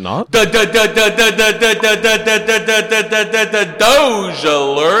 actually. Is it not? Doge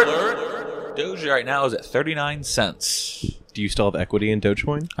alert. Doge right now is at 39 cents. Do you still have equity in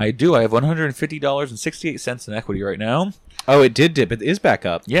Dogecoin? I do. I have $150.68 in equity right now. Oh, it did dip. It is back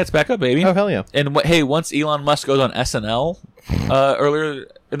up. Yeah, it's back up, baby. Oh, hell yeah. And hey, once Elon Musk goes on SNL earlier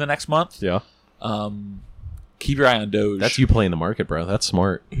in the next month, Yeah. keep your eye on Doge. That's you playing the market, bro. That's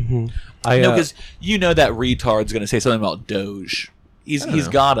smart. Mm-hmm. No, because you know that retard's going to say something about Doge. He's know.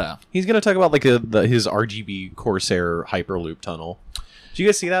 gotta. He's going to talk about like his RGB Corsair Hyperloop tunnel. Did you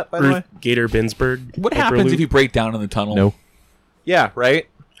guys see that, by the way? Ruth Gator Binsberg. What happens if you break down in the tunnel? No. Yeah, right?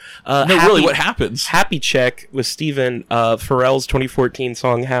 No, really, what happens? Happy Check with Steven. Pharrell's 2014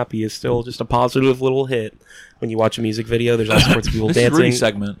 song Happy is still just a positive little hit. When you watch a music video, there's all sorts of people This is dancing. Rudy's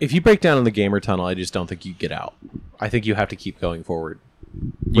segment. If you break down in the gamer tunnel, I just don't think you get out. I think you have to keep going forward.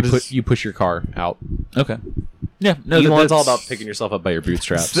 You push your car out. Okay. Yeah, no, Elon's that's all about picking yourself up by your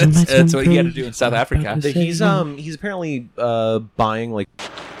bootstraps. That's what he had to do in South Africa. He's apparently buying like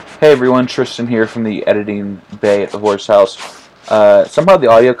Hey everyone, Tristan here from the editing bay at the Horse House. Somehow the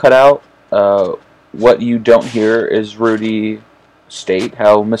audio cut out. What you don't hear is Rudy state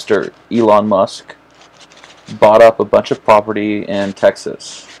how Mr. Elon Musk bought up a bunch of property in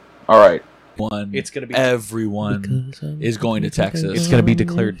Texas. Alright. It's gonna be- everyone is going to Texas. it's going to be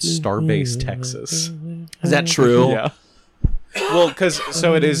declared Starbase Texas. Is that true? Yeah. Well, because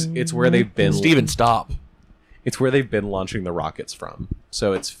it's where they've been. Steven, stop. It's where they've been launching the rockets from.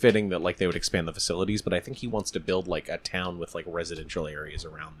 So it's fitting that like they would expand the facilities, but I think he wants to build like a town with like residential areas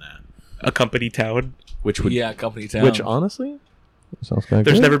around that, A company town. which would Company town. which honestly sounds kind of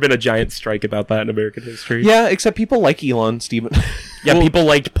There's never been a giant strike about that in American history. Yeah, except people like Elon, Steven. Yeah, people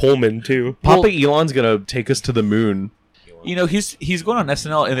liked Pullman too. Papa Elon's gonna take us to the moon. You know, he's going on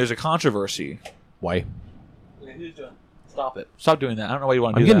SNL, and there's a controversy. Why? Stop it. Stop doing that. I don't know why you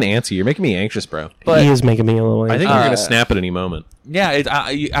want to I'm do getting that. antsy. You're making me anxious, bro. But he is making me a little. I think Uh, you're gonna snap at any moment. yeah,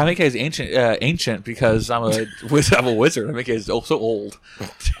 I make it as ancient because I'm a wizard. I make it as so old.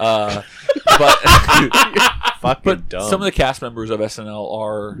 But Fucking dumb. some of the cast members of SNL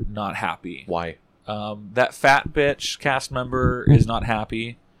are not happy. Why? That fat bitch cast member is not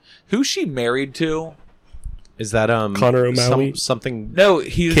happy. Who's she married to? Is that Connor O'Malley? something? No,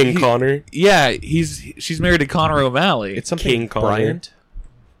 he's King Connor. Yeah, she's married to Connor O'Malley. It's something King Connor. Bryant,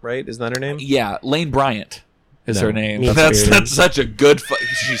 right? Isn't that her name? Yeah, Lane Bryant is No. her name. Me That's too. such a good.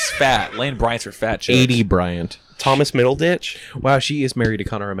 She's fat. Lane Bryant's her fat chick. 80 Bryant. Thomas Middleditch. Wow, she is married to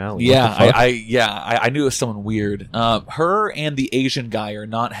Connor O'Malley. Yeah, What the fuck? I knew it was someone weird. Her and the Asian guy are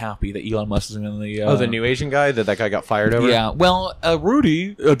not happy that Elon Musk is in the. the new Asian guy that guy got fired over. Yeah, well,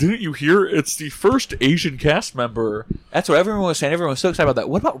 Rudy, didn't you hear? It's the first Asian cast member. That's what everyone was saying. Everyone was so excited about that.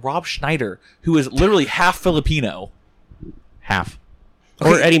 What about Rob Schneider, who is literally half Filipino? half.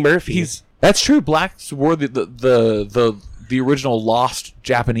 Or Eddie Murphy. That's true. Blacks were the original lost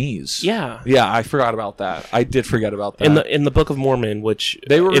Japanese. Yeah. Yeah, I forgot about that. I did forget about that. in the Book of Mormon, which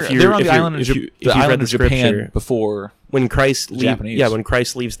they were on the island of read Japan before. when Christ Japanese. when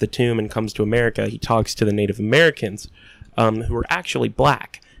Christ leaves the tomb and comes to America, he talks to the Native Americans, who are actually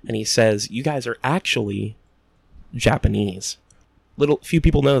black, and he says, "You guys are actually Japanese." Few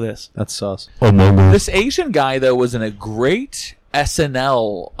people know this. That's sus. This Asian guy though was in a great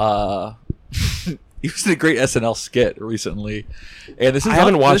SNL He was in a great SNL skit recently, and this is I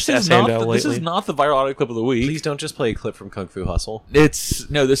haven't watched this is SNL not, This lately. is not the viral audio clip of the week. Please don't just play a clip from Kung Fu Hustle. This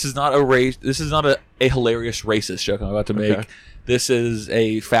is not a race. This is not a hilarious racist joke I'm about to make. Okay. This is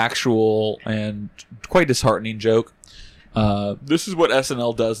a factual and quite disheartening joke. This is what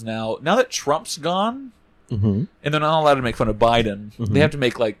SNL does now. Now that Trump's gone, Mm-hmm. and they're not allowed to make fun of Biden, they have to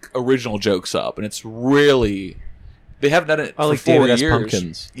make like original jokes up, and it's really. They haven't done it for like 4 David S. years.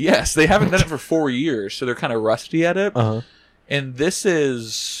 Pumpkins. Yes, they haven't done it for 4 years, so they're kind of rusty at it. Uh-huh. And this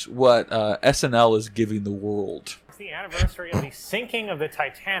is what SNL is giving the world. It's the anniversary of the sinking of the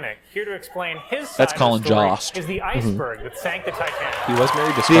Titanic. Here to explain his side That's of Colin the story Jost. is the iceberg that sank the Titanic. He was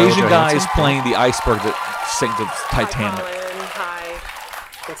married to The Scarlett Asian guy is Johansson. playing the iceberg that sank the Titanic. Hi, Colin. Hi.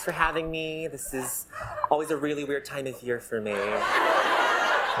 Thanks for having me. This is always a really weird time of year for me.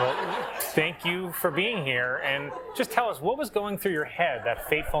 Well, thank you for being here. And just tell us, what was going through your head that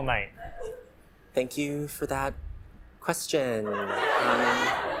fateful night? Thank you for that question.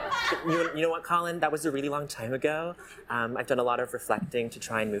 You know what, Colin? That was a really long time ago. I've done a lot of reflecting to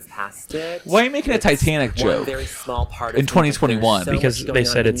try and move past it. Why are you making a It's Titanic one joke? very small part of in me, but there's 2021? so Because much they going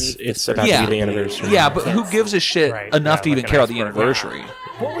said on it's beneath the about Yeah. to be the anniversary. Yeah, but who gives a shit Right, enough to yeah, even like care an about the iceberg. anniversary?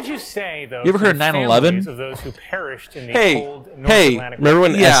 What would you say, though, You ever to heard the 9/11? families of those who perished in the Hey, cold North hey, Atlantic? Remember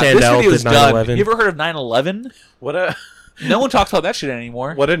when Yeah, this SNL video's did done. 9/11? You ever heard of 9/11? What a No one talks about that shit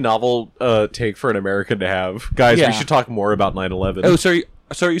anymore. what a novel take for an American to have, guys. Yeah. We should talk more about 9/11. Oh, so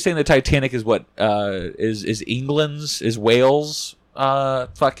are you saying the Titanic is what is England's, is Wales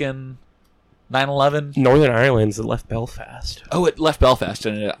fucking 9/11? Northern Ireland's that left Belfast. Oh, it left Belfast,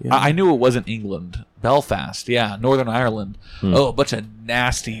 didn't it? Yeah. I knew it wasn't England. Belfast, yeah, Northern Ireland. Oh, a bunch of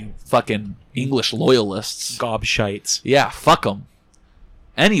nasty fucking English loyalists. Gobshites. Yeah, fuck them.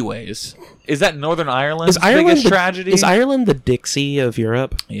 Anyways, is that Northern Ireland's Is Ireland biggest the, tragedy? Is Ireland the Dixie of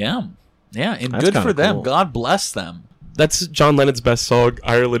Europe? Yeah, and That's good kinda for them. cool. God bless them. That's John Lennon's best song.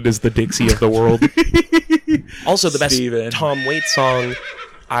 Ireland is the Dixie of the world. Also, the best Steven. Tom Waits song.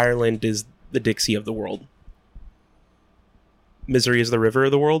 Ireland is the Dixie of the world. Misery is the river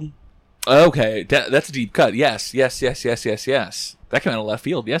of the world. Okay, that's a deep cut. Yes. That came out of left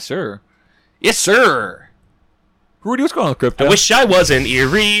field. Yes, sir. Yes, sir. Rudy, what's going on with crypto? I wish I wasn't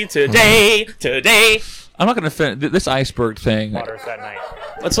eerie today. I'm not going to finish this iceberg thing. Waters that night.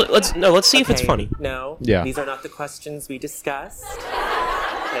 Let's see if it's Okay, funny. No, Yeah. these are not the questions we discussed.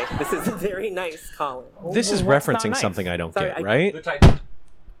 Okay, this is very nice, Colin. this is Well, what's not referencing nice? something I don't Sorry, get, I- right?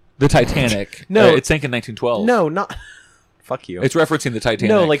 The Titanic. No. It sank in 1912. No, not. Fuck you. It's referencing the Titanic.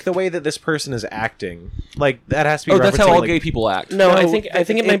 No, like the way that this person is acting, like that has to be. oh, that's how referencing, all like, gay people act. No, I think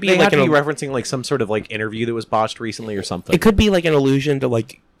it might be they like have to an, be referencing like some sort of like interview that was botched recently or something. it could be like an allusion to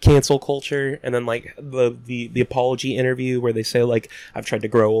like cancel culture, and then like the apology interview where they say like I've tried to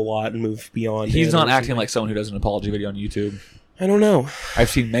grow a lot and move beyond. He's it not or acting something. like someone who does an apology video on YouTube. I don't know. I've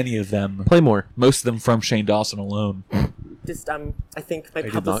seen many of them. Play more. Most of them from Shane Dawson alone. Just I think my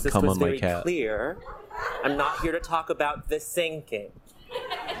did not publicist come was on my very cat. clear. I'm not here to talk about the sinking.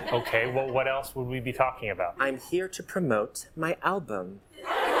 Okay, well, what else would we be talking about? I'm here to promote my album.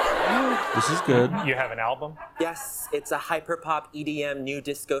 This is good. You have an album? Yes, it's a hyperpop EDM new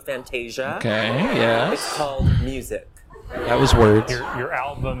disco fantasia. Okay, It's yes. called Music. That was words. Your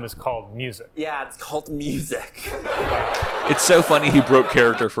album is called Music. Yeah, it's called Music. It's so funny he broke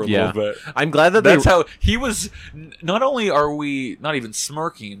character for a Yeah, little bit. I'm glad that That's they. how he was. Not only are we not even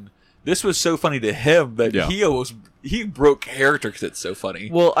smirking, this was so funny to him that Yeah. he broke character because it's so funny.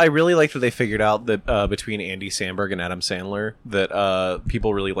 Well, I really liked what they figured out that between Andy Samberg and Adam Sandler that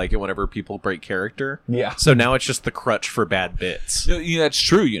people really like it whenever people break character. Yeah. So now it's just the crutch for bad bits. That's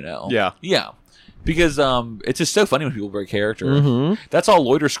true, you know. Yeah. Yeah. Because it's just so funny when people break character. Mhm. That's all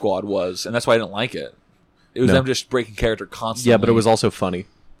Loiter Squad was, and that's why I didn't like it. It was No. them just breaking character constantly. Yeah, but it was also funny.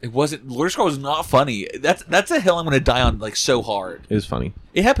 It wasn't. Loiter Squad was not funny. That's a hill I'm going to die on like so hard. It was funny.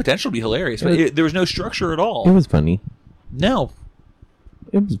 It had potential to be hilarious, but there was no structure at all. was funny. No,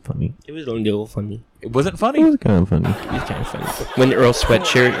 It was funny. It was a little funny. it wasn't funny. kind of funny. It was kind of funny. When Earl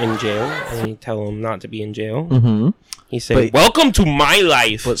Sweatshirt in jail, and you tell him not to be in jail, Mm-hmm. he said, But- "Welcome to my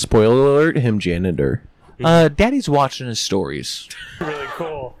life." But spoiler alert, him janitor. Daddy's watching his stories. Really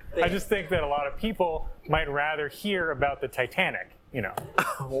cool. I just think that a lot of people might rather hear about the Titanic, you know.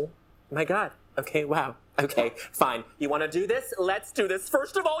 Oh my god. Okay, wow. Okay, fine. You want to do this? Let's do this.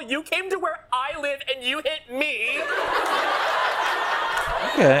 First of all, you came to where I live and you hit me.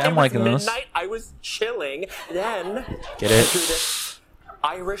 Okay, I'm It was liking this. midnight. I was chilling. Then Get it? through this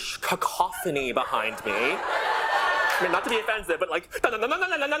Irish cacophony behind me. I mean, not to be offensive, but like no, no, no, no,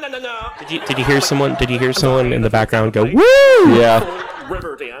 no, no, no, no, no, no. Did you hear someone? Did you hear someone in the background go, "Woo"? Yeah.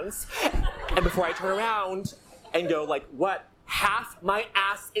 River dance. And before I turn around and go like, what? Half my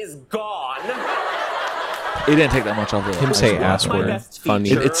ass is gone. It didn't take that much off of Him say ass My word. best Funny.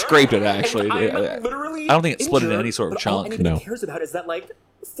 feature. It scraped it, actually. And I I'm literally don't think it split into injured, any sort of but all chunk. anybody No. cares about is that like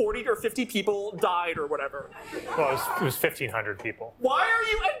 40 or 50 people died or whatever. Well, it was 1,500 people. Why are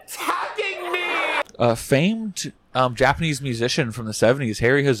you attacking me? Famed Japanese musician from the 70s,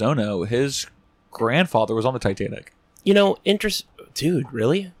 Harry Hosono, his grandfather was on the Titanic. You know, dude,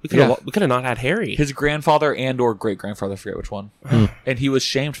 really? We could have not had Harry. His grandfather and or great-grandfather, I forget which one. And he was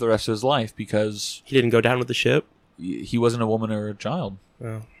shamed for the rest of his life because He didn't go down with the ship. he wasn't a woman or a child.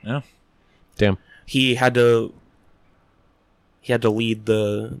 Oh. Yeah. Damn. He had to lead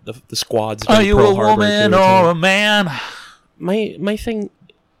the squads. Are during you Pearl a Harbor, woman too. or a man? My thing?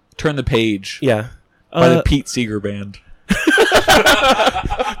 Turn the page. Yeah. By the Pete Seeger Band.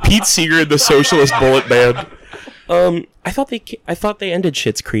 Pete Seeger and the Socialist Bullet Band. I thought they ended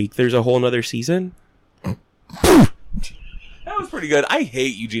Schitt's Creek. There's a whole nother season. That was pretty good. I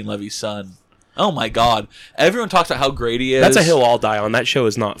hate Eugene Levy's son. Oh my god. Everyone talks about how great he is. That's a hill I'll die on. That show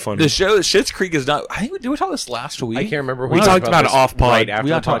is not funny. The show Schitt's Creek is not. I think did we talk this last week? I can't remember. We talked about it off pod. right after We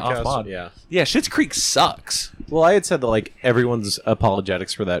the talked off podcast. pod. Yeah. Yeah, Schitt's Creek sucks. Well, I had said that like everyone's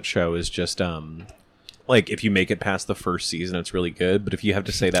apologetics for that show is just like if you make it past the first season, it's really good. But if you have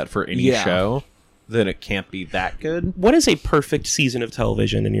to say that for any Yeah. show, then it can't be that good. What is a perfect season of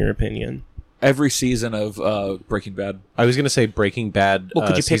television in your opinion? Every season of Breaking Bad. I was gonna say Breaking Bad. Well,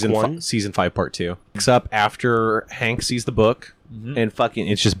 could you pick season one? Season 5, Part 2. Picks up after Hank sees the book, and fucking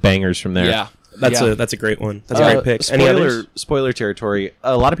it's just bangers from there. Yeah. That's a great one. That's a great pick. Any others? Spoiler territory.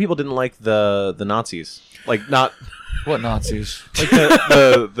 A lot of people didn't like the Nazis, like not What Nazis? like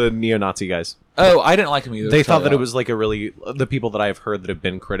the neo-Nazi guys. Oh, I didn't like him either. They thought that it was like a really the people that I've heard that have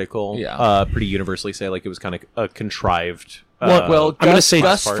been critical, Yeah. pretty universally say like it was kind of a contrived. Well, I'm gonna Gus, say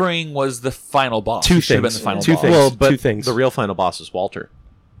Gus part. Fring was the final boss. Two He should have things. been the final Two boss. things. well, but two things. the real final boss is Walter.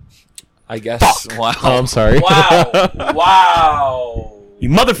 I guess. Wow. Oh, I'm sorry. Wow. You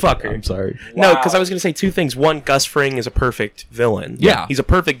motherfucker! I'm sorry. No, because I was going to say two things. One, Gus Fring is a perfect villain. Yeah. He's a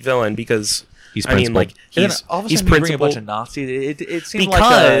perfect villain because He's I mean, principled. like And then he's all of a he's sudden you bring a bunch principled of Nazis. It seemed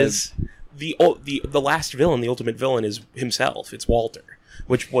because the last villain, the ultimate villain, is himself. It's Walter,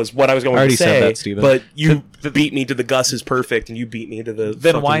 which was what I was going I already to say. said that, Steven. But you beat me to the Gus is perfect, and you beat me to the.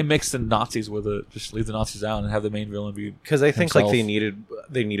 then why fucking- mix the Nazis with it? Just leave the Nazis out and have the main villain be Because I think like himself.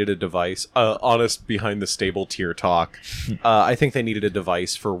 they needed a device. Honest behind the stable tier talk. I think they needed a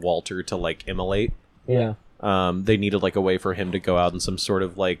device for Walter to like immolate. Yeah. They needed like a way for him to go out in some sort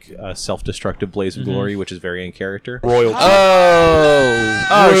of like self-destructive blaze of glory, which is very in character. royalty?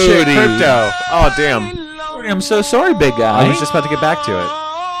 Oh shit, Rudy. Crypto! Oh damn! Rudy, I'm so sorry, big guy. I was just about to get back to it.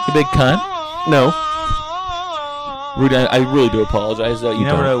 You big cunt. No, Rudy, I really do apologize. Though. You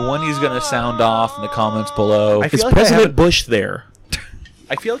never don't. know when he's going to sound off in the comments below. I Is feel like I President haven't- Bush there?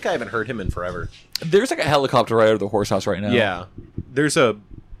 I feel like I haven't heard him in forever. There's like a helicopter right over the horse house right now. Yeah, there's a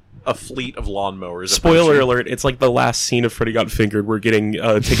fleet of lawnmowers. Spoiler alert! It's like the last scene of Freddy Got Fingered. We're getting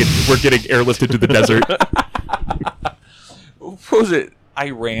We're getting airlifted to the desert. What was it?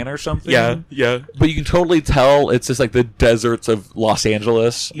 Iran or something? Yeah. But you can totally tell it's just like the deserts of Los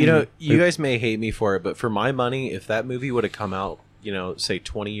Angeles. You know, you guys may hate me for it, but for my money, if that movie would have come out, you know, say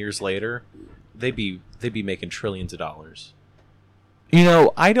 20 years later, they'd be making trillions of dollars. You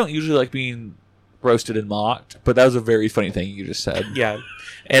know, I don't usually like being roasted and mocked, but that was a very funny thing you just said. Yeah,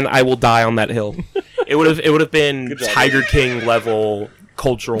 and I will die on that hill. It would have been Tiger King level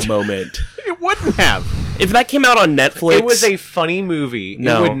cultural moment. It wouldn't have. If that came out on Netflix, It was a funny movie.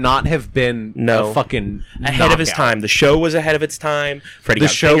 No. It would not have been No. a fucking ahead of its knockout. time. The show was ahead of its time. Freddy The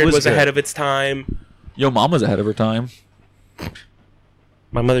Got show Fingered was was good. ahead of its time. Yo, Mom was ahead of her time.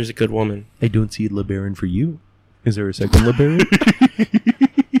 My mother's a good woman. I don't see LeBaron for you. Is there a second LeBaron?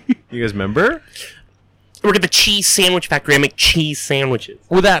 You guys remember? We're at the cheese sandwich factory. I make cheese sandwiches.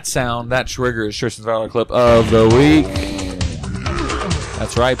 With that sound, that triggers Tristan's viral clip of the week.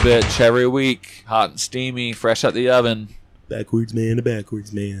 That's right, bitch. Every week, hot and steamy, fresh out the oven. Backwards man, a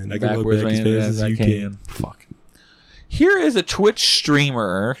backwards man. I can walk Backwards back as man fast as I you can. Fuck. Here is a Twitch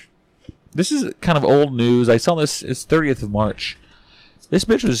streamer. This is kind of old news. I saw this. It's 30th of March. This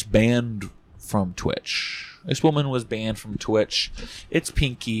bitch was banned from Twitch. This woman was banned from Twitch. It's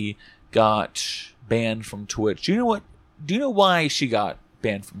Pinky got banned from Twitch. Do you know what? Do you know why she got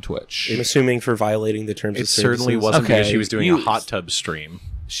banned from Twitch? I'm assuming for violating the terms It of services. certainly wasn't Okay, because she was doing you- a hot tub stream.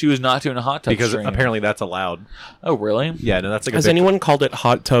 She was not doing a hot tub Because stream. apparently that's allowed. Oh, really? Yeah, no, that's like Has a big... anyone called it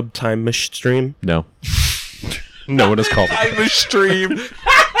hot tub time stream? No. No one has called it. I'm a stream.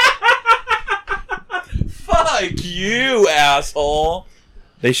 Fuck you, asshole.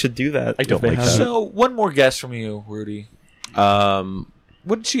 They should do that. I don't if they like have that. it. So, one more guess from you, Rudy.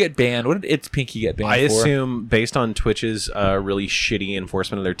 What did she get banned? What did It's Pinky get banned I for? assume based on Twitch's really shitty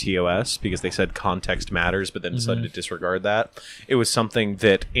enforcement of their TOS, because they said context matters, but then decided to disregard that. It was something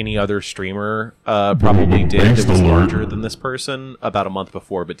that any other streamer probably did that was larger than this person about a month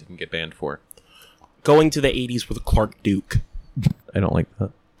before, but didn't get banned for. Going to the 80s with Clark Duke. I don't like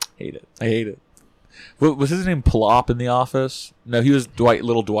that. I hate it. Was his name Plop in The Office? No, he was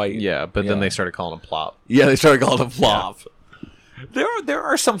Little Dwight. Yeah, but then they started calling him Plop. Yeah, they started calling him Plop. There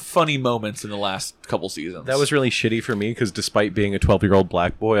are some funny moments in the last couple seasons. That was really shitty for me because despite being a 12-year-old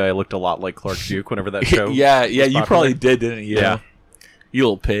black boy, I looked a lot like Clark Duke whenever that show. yeah, was you popular. probably did, didn't you? Yeah. You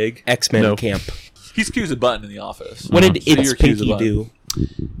little pig. X-Men No. camp. He's Q's a button in The Office. What did So It's you're Q's a Pinky button. do?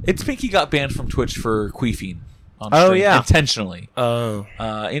 It's Pinky got banned from Twitch for queefing on Oh, stream, yeah. intentionally. Oh.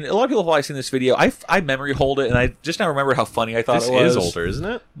 And a lot of people have probably seen this video. I memory hold it, and I just now remember how funny I thought This it was. is older, isn't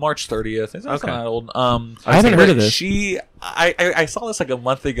it? March 30th. It's not Okay. that old. I haven't heard of this. I saw this like a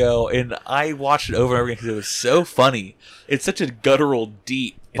month ago, and I watched it over and over again because it was so funny. It's such a guttural,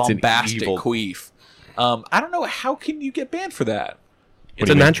 deep, It's an bombastic evil- queef. I don't know, how can you get banned for that? It's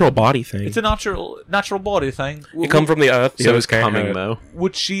a natural body thing. It's a natural body thing. You come from the earth. So it's can't coming, have it. though.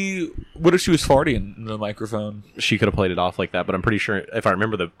 What if she was farting in the microphone? She could have played it off like that, but I'm pretty sure, if I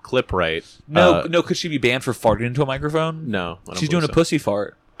remember the clip right... No, could she be banned for farting into a microphone? No. I don't She's doing believe a so. pussy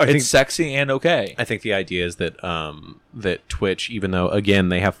fart. It's sexy and okay. I think the idea is that that Twitch, even though, again,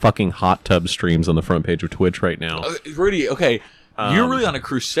 they have fucking hot tub streams on the front page of Twitch right now. Rudy, okay. You're really on a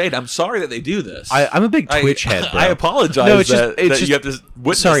crusade. I'm sorry that they do this. I'm a big Twitch head, bro. I apologize No, it's just- that you have to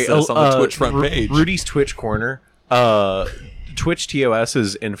witness this on the Twitch front page. Rudy's Twitch corner. Twitch TOS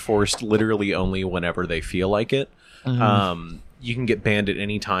is enforced literally only whenever they feel like it. You can get banned at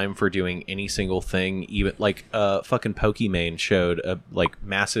any time for doing any single thing. Even like fucking Pokimane showed a like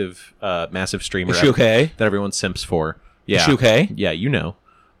massive streamer Is she okay? that everyone simps for. Yeah, Is she okay? Yeah, you know.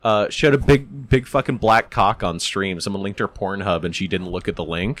 Showed a big fucking black cock on stream. Someone linked her Pornhub and she didn't look at the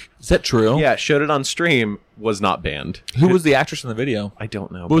link. Is that true? Yeah, showed it on stream. Was not banned. Who was the actress in the video? I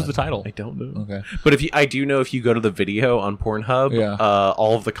don't know. What was bud. the title? I don't know. Okay. But I do know if you go to the video on Pornhub, Yeah.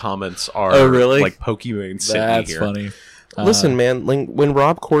 all of the comments are Oh, really? like Pokimane sent me That's here. funny. Listen, man, when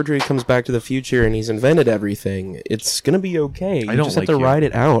Rob Corddry comes back to the future and he's invented everything, it's gonna be okay. You don't just like have to you. ride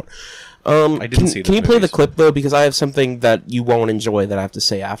it out. I didn't see Can the you play the movies. clip though? Because I have something that you won't enjoy that I have to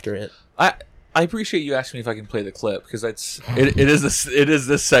say after it. I appreciate you asking me if I can play the clip because it is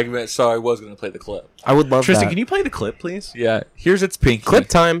this segment, so I was going to play the clip. I would love Tristan, that. can you play the clip, please? Yeah, here's It's Pinky. Clip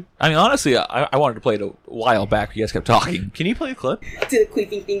time. I mean, honestly, I wanted to play it a while back, but you guys kept talking. Can you play the clip? To the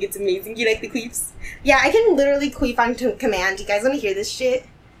queefing thing, it's amazing. You like the queefs? Yeah, I can literally queef on command. You guys want to hear this shit?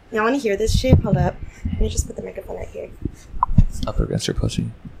 Y'all want to hear this shit? Hold up. Let me just put the microphone right here. Up against your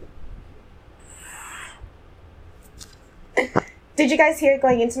pussy. Did you guys hear it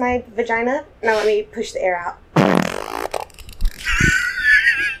going into my vagina? Now let me push the air out.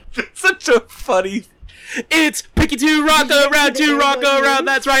 Such a funny. It's Pinky to rock around.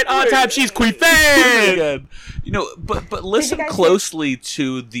 That's right. On time, she's queefing. Again. You know, but listen guys closely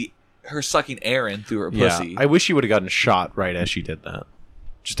to her sucking air in through her pussy. I wish she would have gotten shot right as she did that.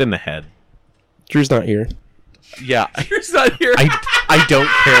 Just in the head. Drew's not here. Yeah. Here's not here. I don't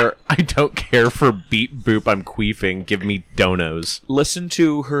care. I don't care for beep boop. I'm queefing. Give me donos. Listen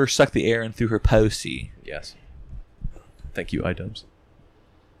to her suck the air in through her pussy. Yes. Thank you, iDubbbz.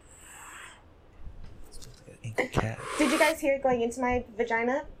 Did you guys hear it going into my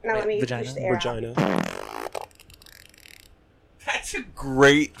vagina? Now let me push the air out. Vagina. That's a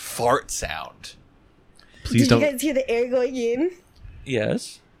great fart sound. Please Did don't. you guys hear the air going in?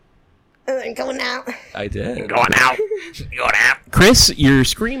 Yes, And then going out? I did. Going out. Chris, your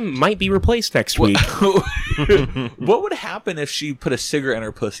scream might be replaced next week. What would happen if she put a cigarette in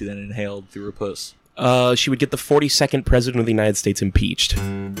her pussy then inhaled through her puss? She would get the 42nd president of the United States impeached.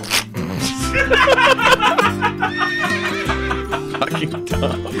 Fucking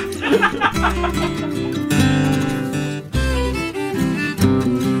dumb.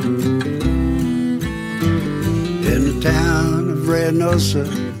 In the town of Reynosa,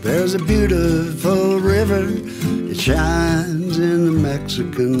 there's a beautiful river. It shines in the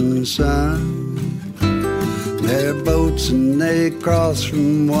Mexican sun. There are boats and they cross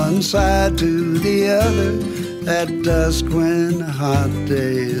from one side to the other at dusk when the hot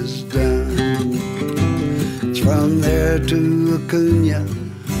day is done. It's from there to Acuna,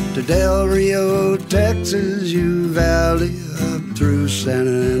 to Del Rio, Texas, Uvalde, up through San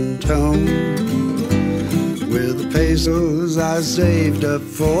Antonio. With the pesos I saved up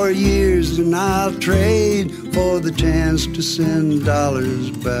for years, and I'll trade for the chance to send dollars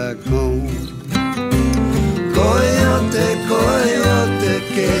back home. Coyote, coyote,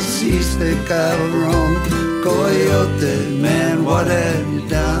 que hiciste, cabrón? Coyote, man, what have you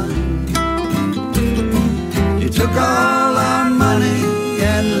done? You took all our money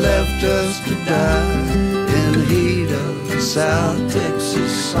and left us to die in the heat of the South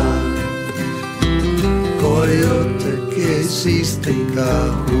Texas sun. Coyote, que hiciste,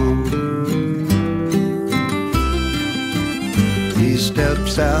 cabrón? He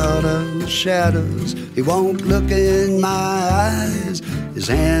steps out of the shadows, he won't look in my eyes. His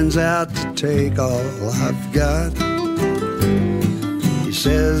hand's out to take all I've got. He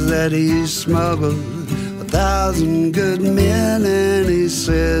says that he's smuggled 1,000 good men, and he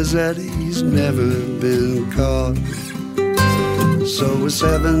says that he's never been caught. So with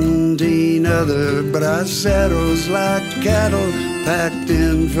 17 other braceros like cattle packed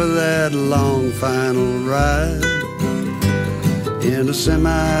in for that long final ride. In a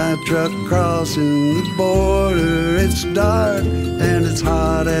semi-truck crossing the border, it's dark and it's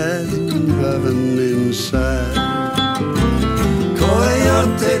hot as an oven inside.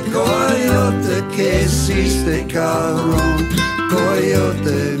 Coyote, coyote, que hiciste, cabrón?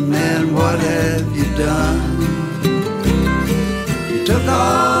 Coyote, man, what have you done? You took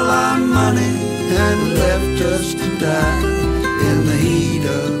all our money and left us to die in the heat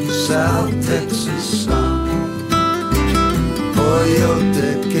of the South Texas sun.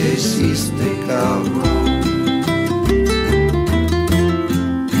 Coyote, que hiciste, cabrón?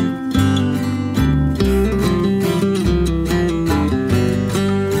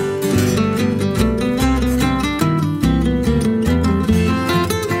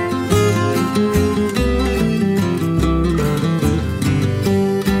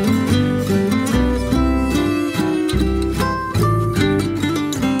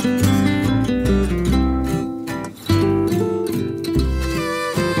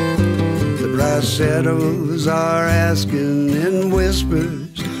 Shadows are asking in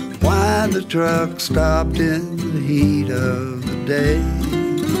whispers why the truck stopped in the heat of the day.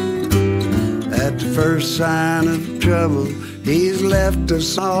 At the first sign of trouble, he's left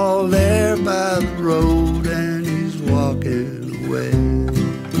us all there by the road and he's walking away.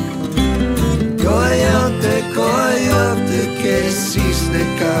 Coyote, coyote, que hiciste,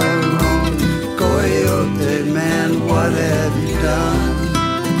 cabrón? Coyote, man, what have you done?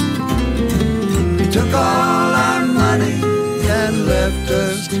 Took all our money and left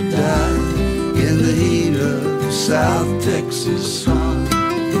us to die in the heat of the South Texas sun.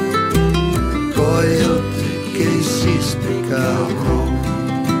 Coyote, que hiciste, cabrón?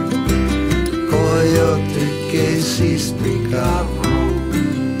 Coyote, que hiciste,